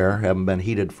repair, haven't been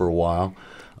heated for a while.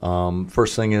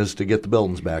 First thing is to get the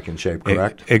buildings back in shape,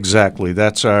 correct? Exactly.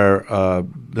 That's our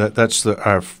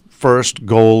our first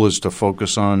goal is to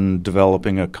focus on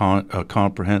developing a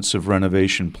comprehensive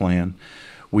renovation plan.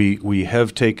 We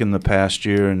have taken the past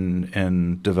year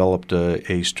and developed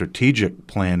a strategic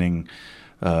planning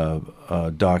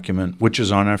document, which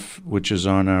is on our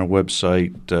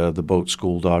website,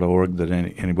 theboatschool.org, that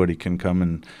anybody can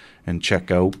come and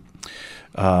check out.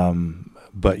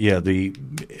 But yeah,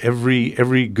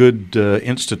 every good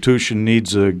institution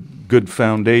needs a good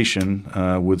foundation.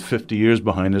 With 50 years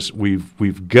behind us,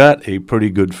 we've got a pretty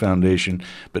good foundation,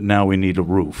 but now we need a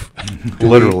roof,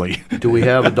 literally. Do we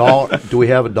have a dollar? Do we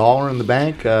have a dollar in the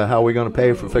bank? How are we going to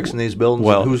pay for fixing these buildings?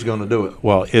 Well, and who's going to do it?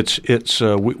 Well,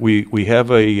 we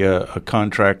have a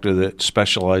contractor that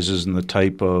specializes in the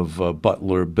type of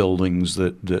Butler buildings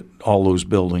that all those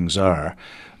buildings are.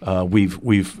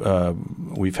 We've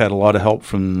had a lot of help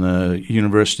from the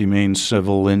University of Maine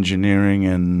Civil Engineering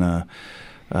and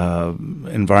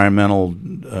Environmental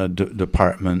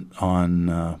Department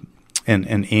on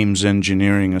and Ames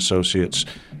Engineering Associates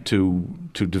to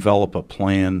develop a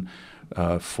plan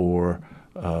for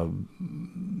some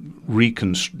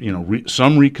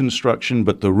reconstruction,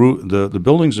 but the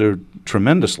buildings are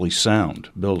tremendously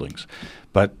sound buildings,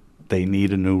 but they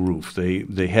need a new roof.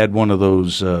 They had one of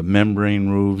those membrane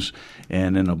roofs,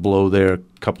 and in a blow there a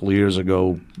couple of years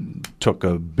ago, took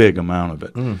a big amount of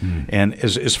it. Mm-hmm. And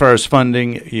as far as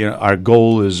funding, our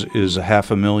goal is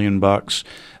 $500,000.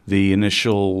 The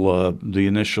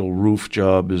initial roof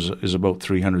job is about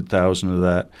 $300,000 of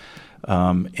that,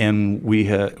 and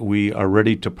we are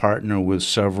ready to partner with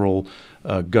several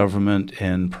government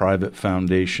and private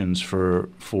foundations for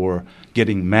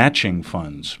getting matching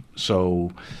funds.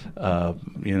 So,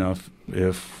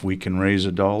 if we can raise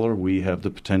 $1, we have the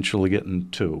potential of getting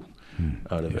 $2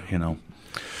 out of it.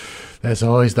 That's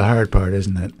always the hard part,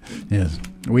 isn't it? Yes.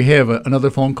 We have another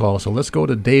phone call, so let's go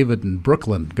to David in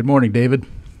Brooklyn. Good morning, David.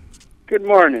 Good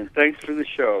morning. Thanks for the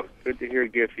show. Good to hear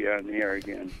Giffy on the air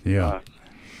again. Yeah.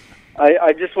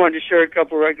 I just wanted to share a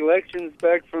couple recollections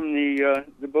back from the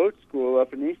boat school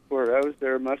up in Eastport. I was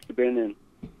there, must have been in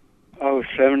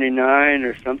 79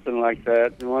 or something like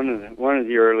that. One of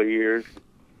the early years.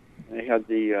 They had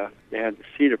the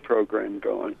CETA program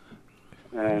going,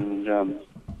 and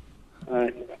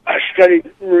I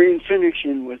studied marine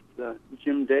finishing with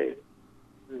Jim Day,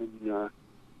 and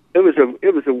it was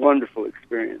a wonderful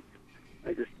experience.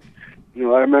 I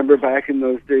remember back in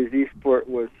those days, Eastport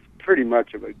was pretty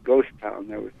much of a ghost town.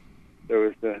 There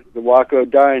was the Waco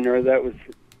Diner, that was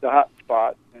the hot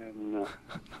spot, and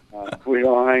we'd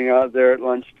all hang out there at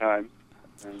lunchtime.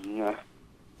 And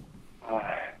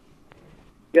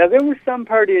there was some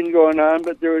partying going on,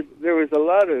 but there was a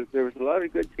lot of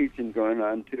good teaching going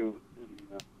on too.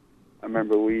 And, I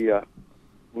remember we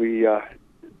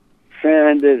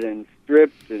sanded and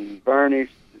stripped and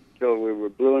varnished until we were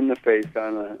blue in the face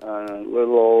on a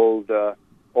little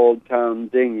old town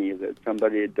dinghy that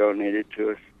somebody had donated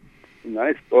to us. A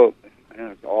nice boat. And it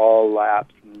was all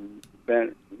laps and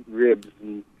bent ribs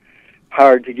and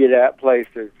hard to get at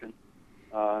places. And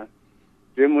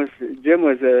Jim was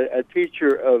a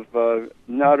teacher of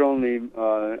not only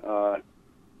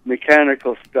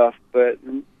mechanical stuff, but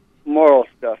moral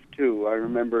stuff too. I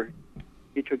remember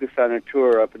he took us on a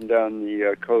tour up and down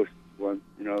the coast once.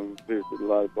 Visited a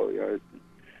lot of boatyards,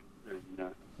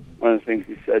 and one of the things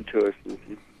he said to us is,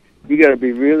 you got to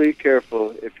be really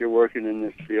careful if you're working in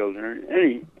this field or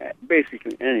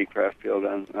basically any craft field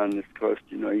on this coast.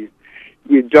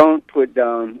 You don't put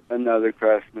down another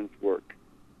craftsman's work.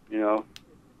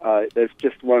 That's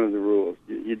just one of the rules.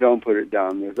 You don't put it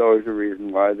down. There's always a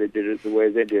reason why they did it the way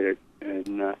they did it,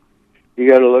 and you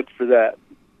got to look for that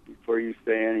before you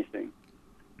say anything.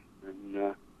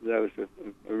 And that was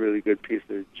a really good piece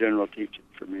of general teaching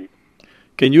for me.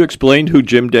 Can you explain who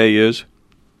Jim Day is?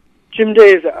 Jim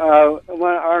Day is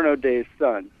Arno Day's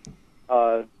son.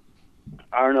 Arno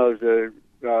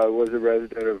was a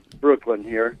resident of Brooklyn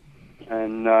here,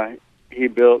 and he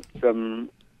built some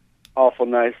awful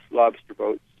nice lobster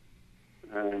boats.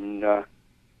 And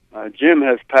Jim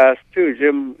has passed too.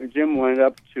 Jim went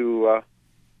up to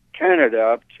Canada,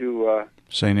 up to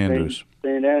St. Andrews.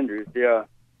 St. Andrews, yeah,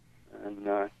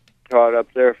 and taught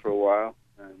up there for a while.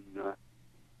 And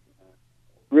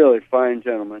really fine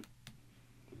gentleman.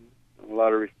 A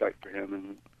lot of respect for him,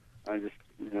 and I just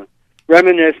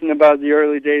reminiscing about the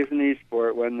early days in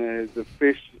Eastport when the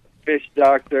fish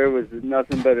dock there was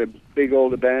nothing but a big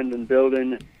old abandoned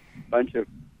building, a bunch of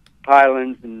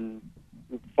pylons and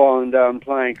falling down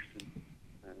planks,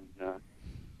 and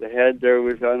the head there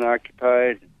was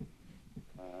unoccupied.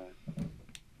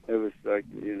 It was like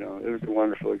it was a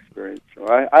wonderful experience. So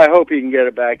I hope he can get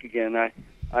it back again.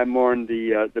 I mourn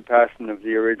the passing of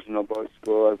the original boat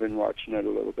school. I've been watching it a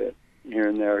little bit here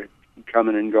and there,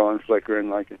 coming and going,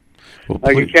 flickering like a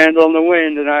candle in the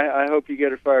wind, and I hope you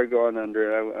get a fire going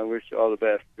under it. I wish you all the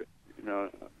best.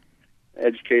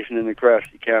 Education in the craft,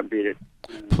 you can't beat it.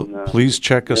 And, please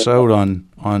check us out on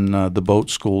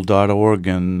theboatschool.org,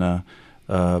 and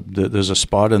there's a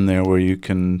spot in there where you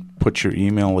can put your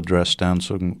email address down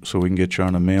so we can get you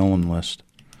on a mailing list.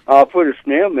 I'll put a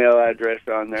snail mail address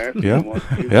on there.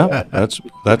 Yeah,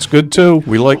 that's good too.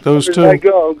 We like those too. I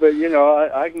go, but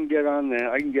I can get on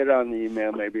there. I can get on the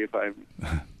email maybe if I.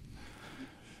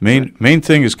 Main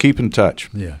thing is keep in touch.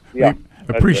 Yeah. We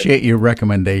appreciate your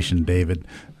recommendation, David.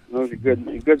 It was a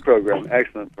good program,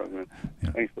 excellent program.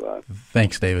 Yeah. Thanks a lot.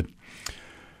 Thanks, David.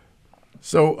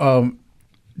 So,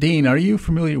 Dean, are you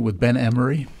familiar with Ben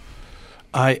Emery?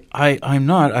 I'm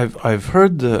not. I've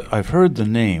heard the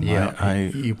name. Yeah,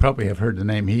 you probably have heard the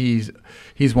name. He's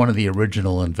one of the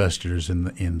original investors in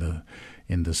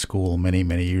the school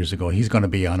many years ago. He's going to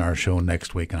be on our show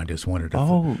next week, and I just wondered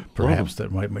if perhaps there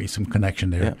might be some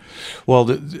connection there. Yeah. Well,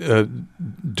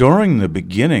 during the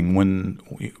beginning, when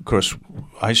of course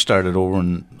I started over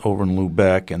in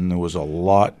Lubec, and there was a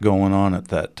lot going on at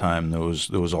that time. There was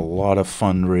a lot of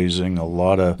fundraising, a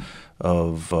lot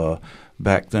of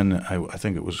back then, I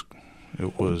think it was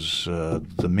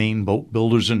the Maine Boat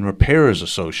Builders and Repairers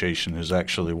Association is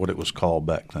actually what it was called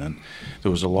back then. There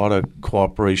was a lot of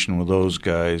cooperation with those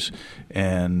guys,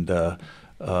 and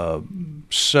of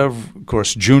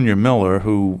course, Junior Miller,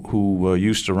 who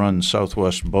used to run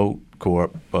Southwest Boat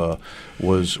Corp,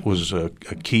 was a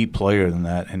key player in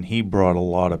that, and he brought a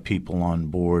lot of people on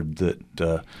board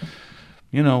that.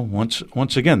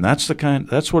 Once again, that's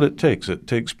what it takes. It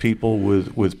takes people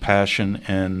with passion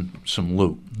and some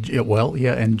loot.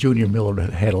 And Junior Miller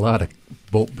had a lot of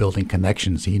boat building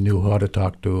connections. He knew how to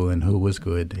talk to and who was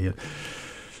good.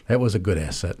 That was a good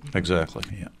asset. Exactly.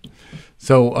 Yeah.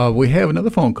 So we have another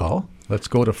phone call. Let's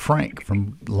go to Frank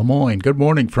from Lemoyne. Good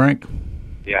morning, Frank.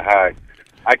 Yeah, hi.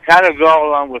 I kind of go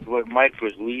along with what Mike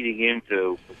was leading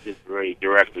into, but didn't very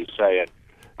directly say it.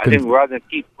 I think rather than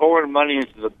keep pouring money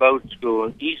into the boat school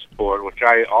in Eastport, which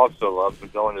I also love, been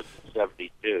going to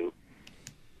 72,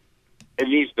 it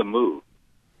needs to move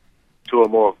to a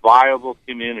more viable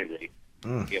community.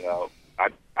 I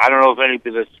don't know if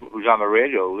anybody who's on the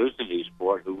radio lives in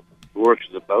Eastport who works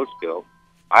at the boat school.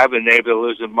 I have a neighbor that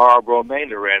lives in Marlboro, Maine,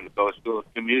 that ran the boat school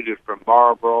and commuted from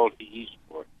Marlboro to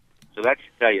Eastport. So that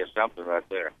should tell you something right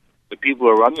there. The people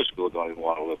who run the school don't even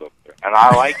want to live up there. And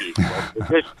I like Eastport. It's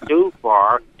just too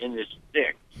far in the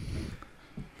sticks.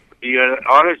 You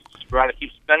ought to rather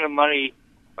keep spending money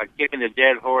by kicking the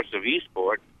dead horse of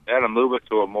Eastport and move it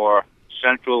to a more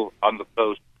central, on the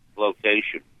coast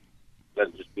location.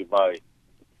 That'd just be my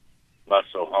not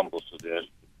so humble suggestion.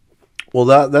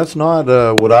 Well, that's not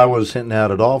what I was hinting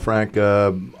at all, Frank.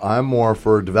 I'm more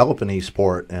for developing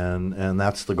Eastport, and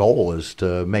that's the goal, is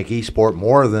to make Eastport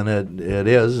more than it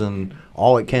is and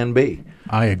all it can be.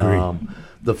 I agree.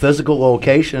 The physical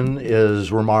location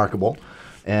is remarkable,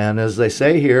 and as they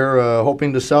say here, we're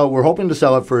hoping to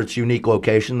sell it for its unique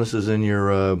location. This is in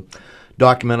your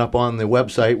document up on the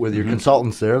website with your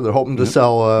consultants there. They're hoping to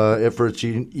sell it for its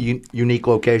unique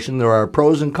location. There are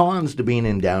pros and cons to being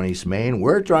in Down East Maine.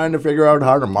 We're trying to figure out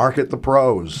how to market the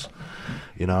pros.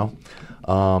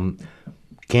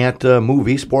 Can't move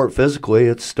Eastport physically.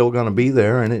 It's still going to be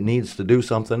there, and it needs to do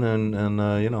something. And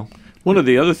One of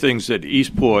the other things that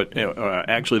Eastport,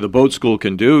 actually the boat school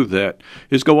can do that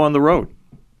is go on the road.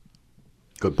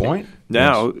 Good point.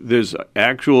 Now, there's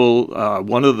actual,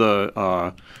 one of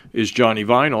the, is Johnny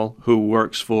Vinyl, who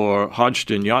works for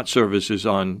Hodgson Yacht Services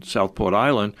on Southport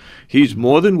Island. He's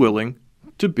more than willing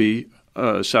to be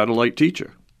a satellite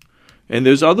teacher. And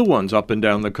there's other ones up and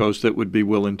down the coast that would be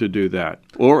willing to do that,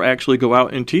 or actually go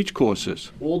out and teach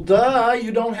courses. Well,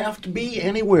 you don't have to be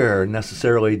anywhere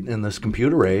necessarily in this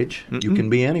computer age. You can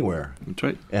be anywhere. That's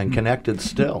right. And connected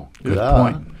still. Good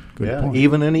point. Good point.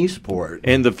 Even in Eastport.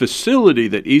 And the facility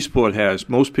that Eastport has,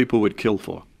 most people would kill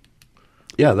for.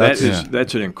 Yeah, that's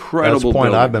an incredible That's the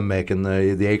point building. I've been making,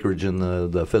 the acreage in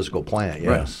the physical plant,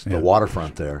 yes. Right. The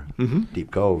waterfront there,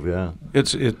 Deep Cove, yeah.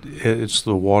 It's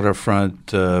the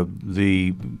waterfront.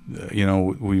 We've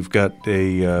got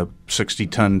a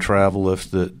 60-ton travel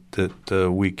lift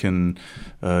that we can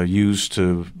use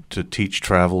to teach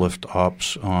travel lift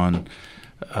ops on.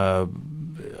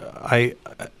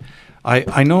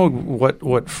 I know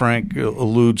what Frank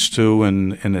alludes to,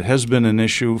 and it has been an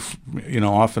issue,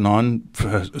 off and on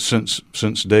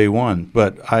since day one.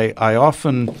 But I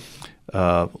often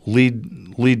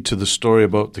lead to the story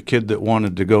about the kid that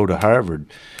wanted to go to Harvard.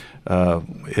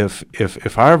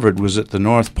 If Harvard was at the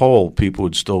North Pole, people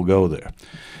would still go there.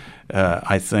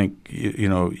 I think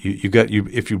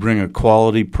if you bring a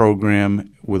quality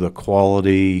program with a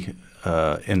quality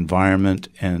environment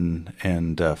and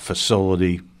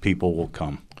facility, people will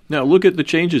come. Now, look at the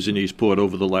changes in Eastport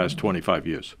over the last 25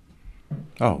 years.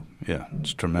 Oh, yeah,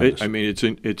 it's tremendous.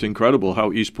 It's incredible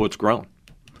how Eastport's grown.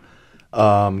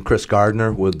 Chris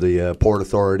Gardner with the Port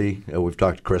Authority. We've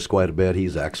talked to Chris quite a bit.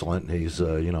 He's excellent. He's,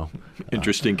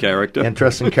 interesting character.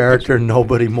 Interesting character.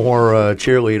 Nobody more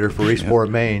cheerleader for Eastport,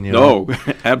 Maine. No,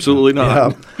 absolutely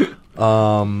not.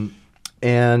 Yeah.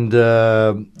 And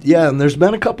there's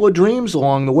been a couple of dreams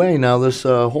along the way. Now, this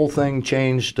whole thing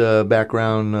changed back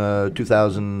around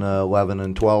 2011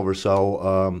 and 12 or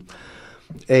so.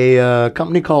 A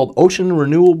company called Ocean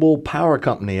Renewable Power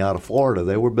Company out of Florida.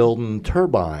 They were building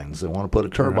turbines. They want to put a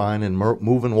turbine in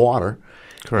moving water.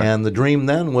 Correct. And the dream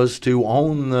then was to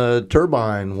own the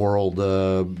turbine world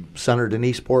centered in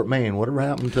Eastport, Maine. Whatever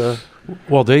happened to...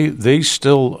 Well, they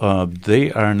still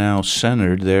they are now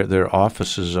centered. Their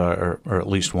offices are, or at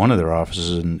least one of their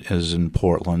offices is in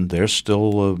Portland. They're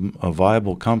still a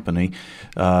viable company.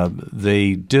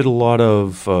 They did a lot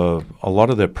of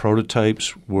their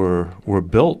prototypes were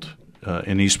built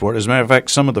in Eastport. As a matter of fact,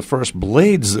 some of the first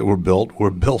blades that were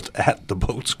built at the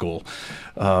boat school,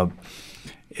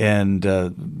 and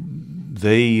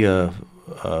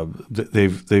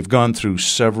they've gone through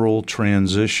several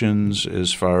transitions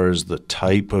as far as the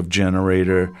type of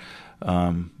generator,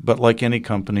 but like any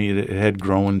company, it had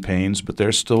growing pains. But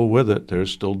they're still with it. They're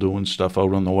still doing stuff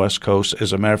out on the West Coast.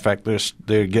 As a matter of fact,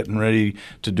 they're getting ready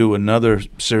to do another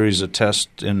series of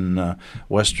tests in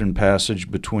Western Passage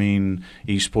between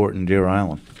Eastport and Deer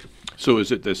Island. So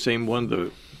is it the same one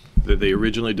that they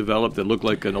originally developed that looked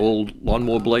like an old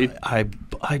lawnmower blade?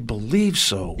 I believe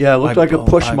so. Yeah, it looked like a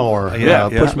push mower.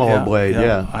 Push mower blade.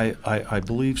 Yeah. I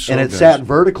believe so. And it sat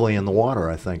vertically in the water,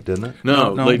 I think, didn't it?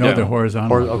 No, they're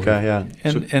horizontal. Okay, yeah.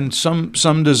 And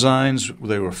some designs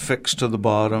they were fixed to the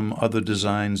bottom. Other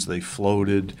designs they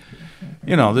floated.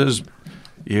 And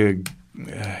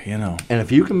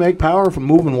if you can make power from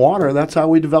moving water, that's how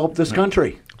we developed this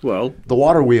country. Well, the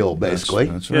water wheel, basically.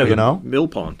 That's right. Yeah, mill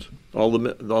ponds. All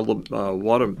the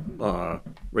water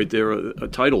right there are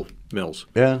tidal mills.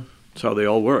 Yeah. That's how they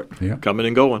all work. Yeah. Coming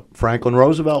and going. Franklin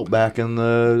Roosevelt back in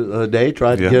the day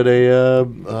tried to get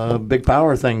a big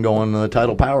power thing going, a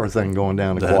tidal power thing going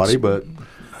down to Quaddy, but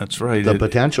that's right. The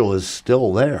potential is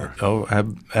still there. Oh,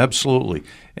 absolutely.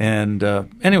 And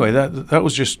anyway, that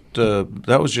was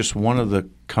just one of the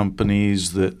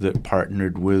companies that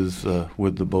partnered with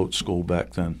the boat school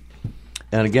back then.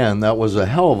 And again, that was a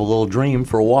hell of a little dream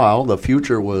for a while. The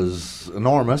future was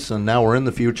enormous, and now we're in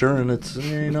the future, and it's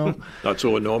not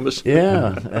so enormous.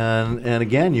 Yeah, and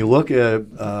again, you look at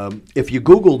if you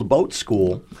Google the boat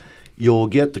school, you'll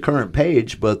get the current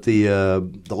page, but the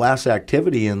last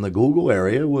activity in the Google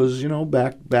area was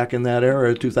back in that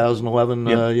era, 2011.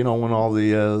 When all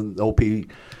the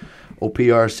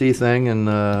OPRC thing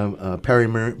and Perry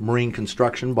Marine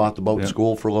Construction bought the boat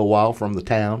school for a little while from the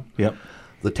town. Yep.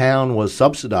 The town was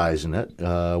subsidizing it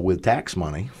with tax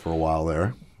money for a while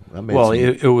there. That made well,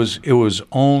 some- it was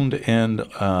owned and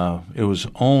it was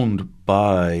owned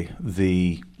by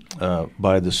the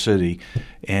city,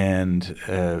 and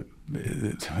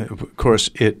of course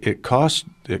it cost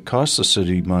the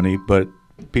city money, but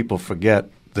people forget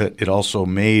that it also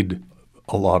made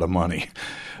a lot of money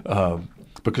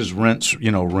because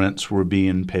rents were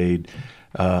being paid.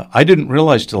 I didn't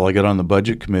realize till I got on the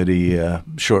budget committee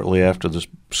shortly after the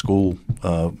school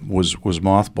was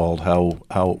mothballed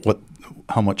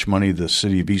how much money the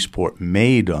city of Eastport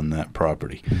made on that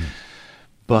property.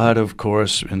 But of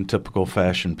course, in typical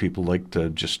fashion, people like to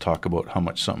just talk about how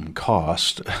much something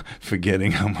cost,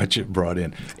 forgetting how much it brought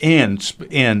in, and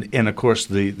of course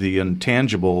the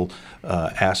intangible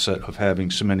asset of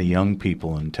having so many young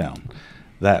people in town.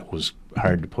 That was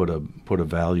hard to put a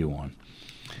value on.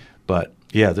 But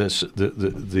yeah, the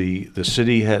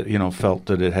city had felt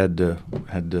that it had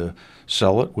to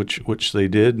sell it, which they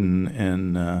did,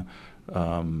 and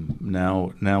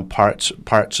now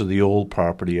parts of the old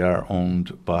property are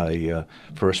owned by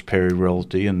First Perry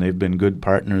Realty, and they've been good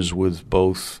partners with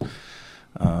both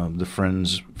the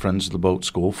friends of the boat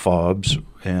school, FOBS,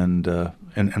 and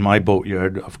my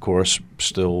boatyard, of course,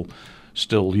 still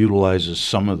utilizes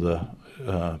some of the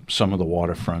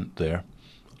waterfront there.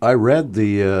 I read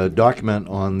the document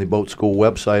on the boat school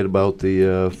website about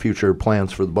the future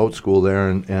plans for the boat school there,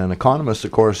 and economists,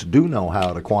 of course, do know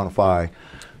how to quantify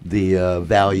the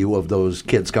value of those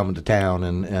kids coming to town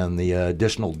and the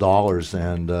additional dollars,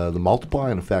 and the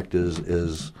multiplying effect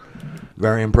is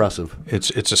very impressive.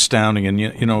 It's astounding,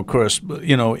 and of course, people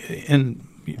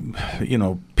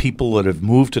that have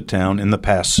moved to town in the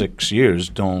past 6 years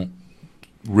don't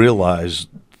realize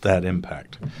that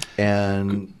impact.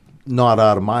 And not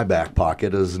out of my back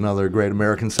pocket is another great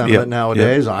American sentiment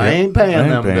nowadays. Yep, I ain't paying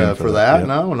them for that. Yep.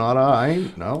 No, not I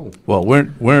ain't. No. Well,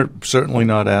 we're certainly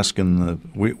not asking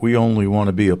we only want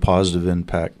to be a positive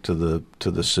impact to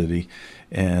the city,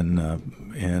 and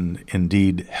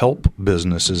indeed help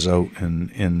businesses out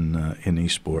in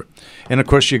Eastport. And of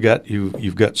course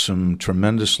you've got some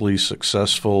tremendously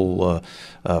successful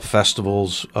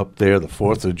festivals up there. The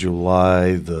 4th of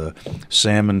July, the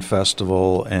Salmon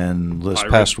Festival, and this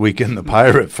past weekend the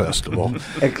Pirate Festival.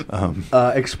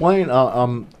 Explain.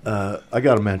 I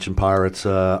got to mention pirates.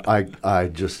 I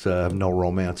just have no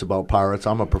romance about pirates.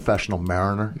 I'm a professional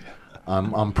mariner.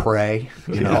 I'm prey.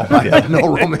 I have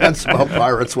no romance about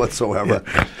pirates whatsoever.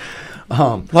 Yeah.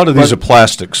 A lot of these are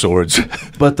plastic swords.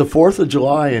 But the 4th of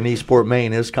July in Eastport,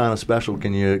 Maine is kind of special.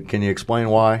 Can you explain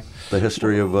why? The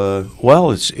history of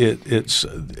Well, it's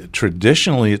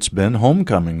traditionally it's been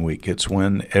homecoming week. It's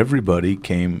when everybody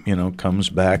comes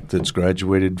back that's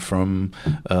graduated from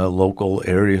local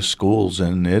area schools,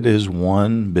 and it is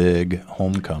one big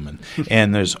homecoming.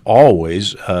 And there's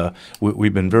always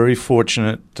we've been very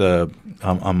fortunate.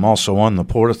 I'm also on the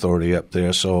Port Authority up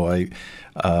there, so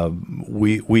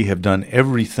we have done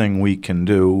everything we can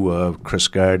do. Chris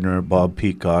Gardner, Bob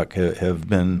Peacock have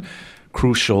been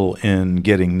crucial in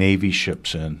getting Navy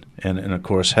ships in, and of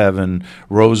course having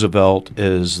Roosevelt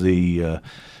as the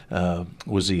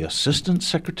was he Assistant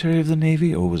Secretary of the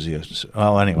Navy, or was he?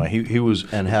 Well, anyway, he was,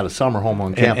 and had a summer home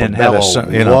on Camp and Bello.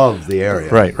 Loved the area,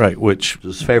 right, which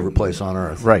was his favorite place on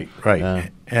earth, right.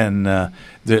 And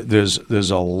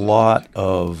there's a lot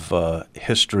of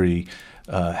history.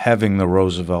 Having the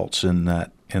Roosevelts in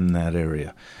that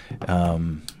area,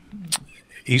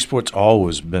 Eastport's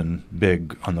always been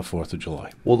big on the 4th of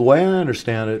July. Well, the way I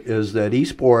understand it is that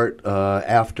Eastport,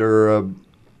 after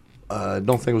I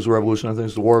don't think it was the Revolution, I think it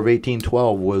was the War of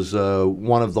 1812, was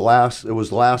one of the last. It was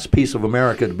the last piece of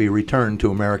America to be returned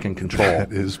to American control.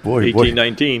 That is,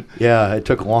 1819. Yeah, it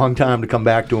took a long time to come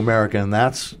back to America, and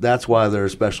that's why they're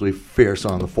especially fierce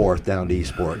on the 4th down to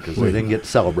Eastport, because they didn't get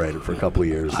celebrated for a couple of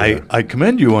years. I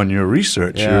commend you on your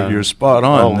research. Yeah. You're spot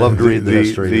on. Oh, love to read the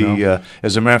history.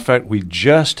 As a matter of fact, we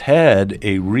just had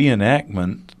a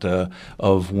reenactment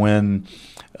of when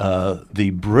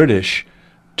the British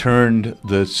turned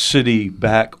the city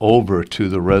back over to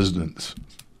the residents.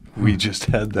 We just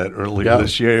had that earlier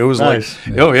this year. It was nice.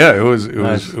 It was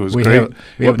great.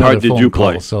 We have What part another did phone you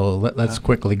call, play? so let's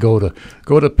quickly go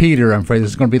to Peter. I'm afraid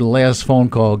this is going to be the last phone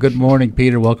call. Good morning,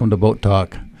 Peter. Welcome to Boat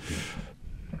Talk.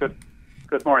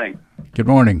 Good morning. Good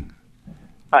morning.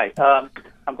 Hi.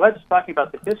 I'm glad you're talking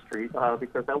about the history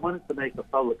because I wanted to make a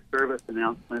public service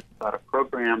announcement about a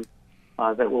program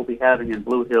that we'll be having in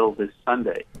Blue Hill this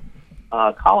Sunday.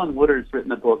 Colin Woodard's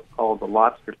written a book called The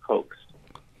Lobster Coast,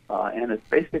 and it's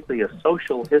basically a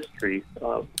social history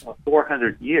of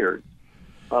 400 years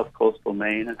of coastal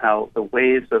Maine and how the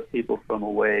waves of people from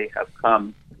away have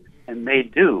come and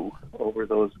made do over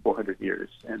those 400 years.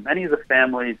 And many of the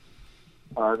families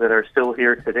that are still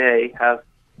here today have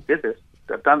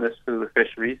done this through the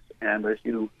fisheries, and as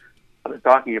you were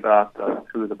talking about,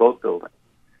 through the boat building.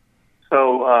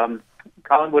 So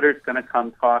Colin Woodard's going to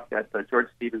come talk at the George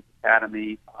Stevens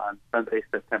Academy on Sunday,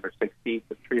 September 16th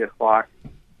at 3 o'clock.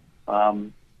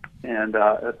 And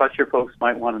I thought your folks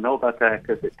might want to know about that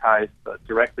because it ties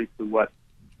directly to what,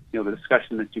 the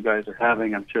discussion that you guys are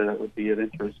having. I'm sure that would be of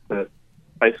interest to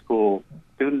high school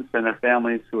students and their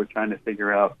families who are trying to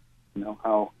figure out,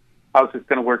 how's this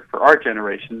going to work for our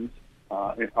generation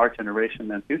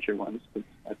and future ones, because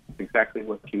that's exactly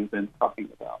what you've been talking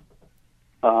about.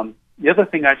 The other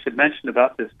thing I should mention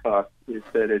about this talk is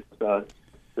that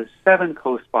there's 7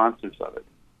 co-sponsors of it.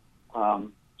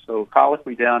 So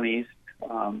Colloquy Down East,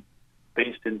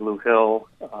 based in Blue Hill,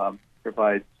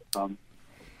 provides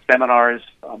seminars,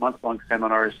 month-long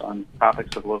seminars on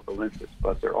topics of local interest.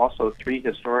 But there are also 3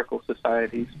 historical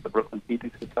societies, the Brooklyn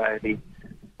Keeping Society,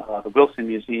 the Wilson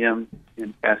Museum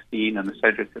in Castine, and the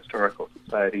Sedgwick Historical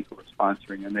Society, who are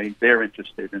sponsoring, and they're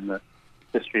interested in the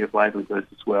history of livelihoods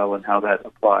as well and how that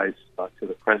applies to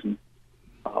the present.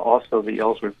 Also the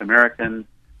Ellsworth American,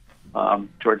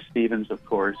 George Stevens, of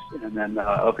course, and then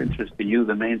of interest to you,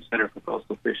 the Maine Center for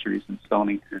Coastal Fisheries in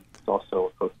Stonington is also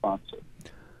a co-sponsor.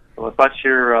 So I thought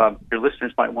your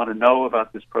listeners might want to know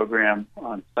about this program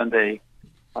on Sunday,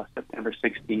 September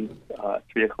 16th,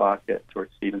 3 o'clock at George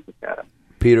Stevens Academy.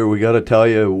 Peter, we got to tell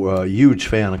you, a huge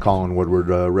fan of Colin Woodward,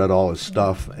 read all his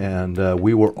stuff, and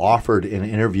we were offered an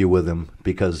interview with him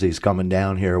because he's coming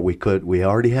down here. We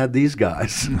already had these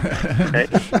guys.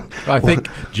 I think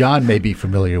John may be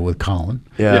familiar with Colin.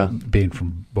 Yeah.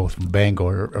 Being both from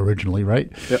Bangor originally,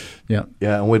 right? Yeah,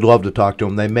 and we'd love to talk to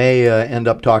him. They may end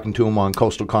up talking to him on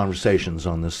Coastal Conversations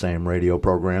on this same radio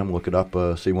program. Look it up,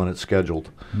 see when it's scheduled.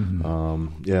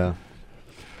 Mm-hmm.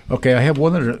 Okay, I have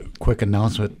one other quick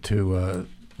announcement to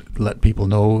let people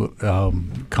know.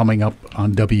 Coming up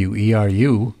on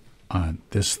WERU on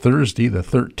this Thursday, the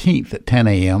 13th at 10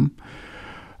 a.m.,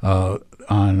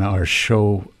 on our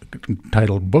show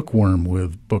titled Bookworm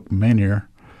with Book Menier.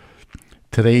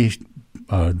 Today,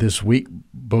 this week,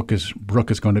 Brooke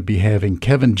is going to be having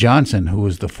Kevin Johnson, who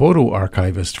is the photo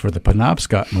archivist for the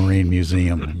Penobscot Marine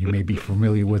Museum. You may be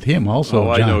familiar with him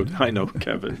also, John. I know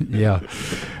Kevin. Yeah.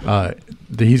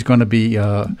 He's going to be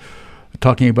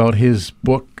talking about his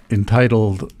book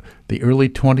entitled The Early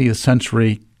 20th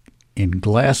Century in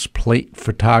Glass Plate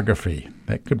Photography.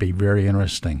 That could be very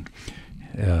interesting.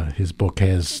 His book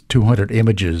has 200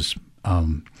 images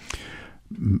from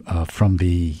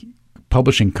the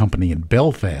publishing company in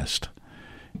Belfast.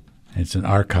 It's an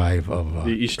archive of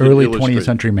early 20th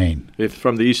century Maine. It's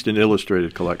from the Easton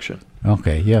Illustrated collection.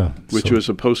 Okay, yeah. Which was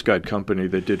a postcard company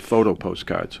that did photo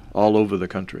postcards all over the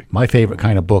country. My favorite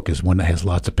kind of book is one that has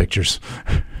lots of pictures.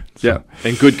 Yeah,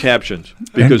 and good captions,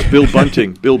 because Bill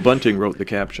Bunting wrote the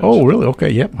captions. Oh, really? Okay,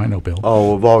 yep, I know Bill.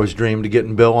 Oh, we've always dreamed of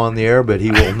getting Bill on the air, but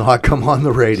he will not come on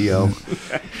the radio.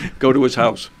 Go to his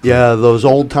house. Yeah, those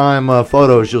old-time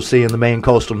photos you'll see in the Maine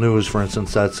Coastal News, for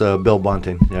instance, that's Bill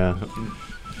Bunting, yeah.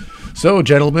 So,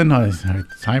 gentlemen,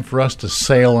 it's time for us to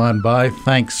sail on by.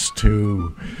 Thanks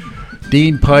to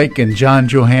Dean Pike and John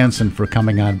Johansson for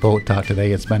coming on Boat Talk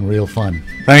today. It's been real fun.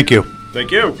 Thank you.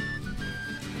 Thank you.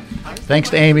 Thanks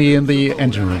to Amy in the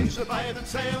engine room.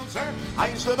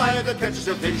 I survive the catch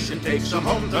the fish and take some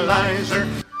home to Lizer.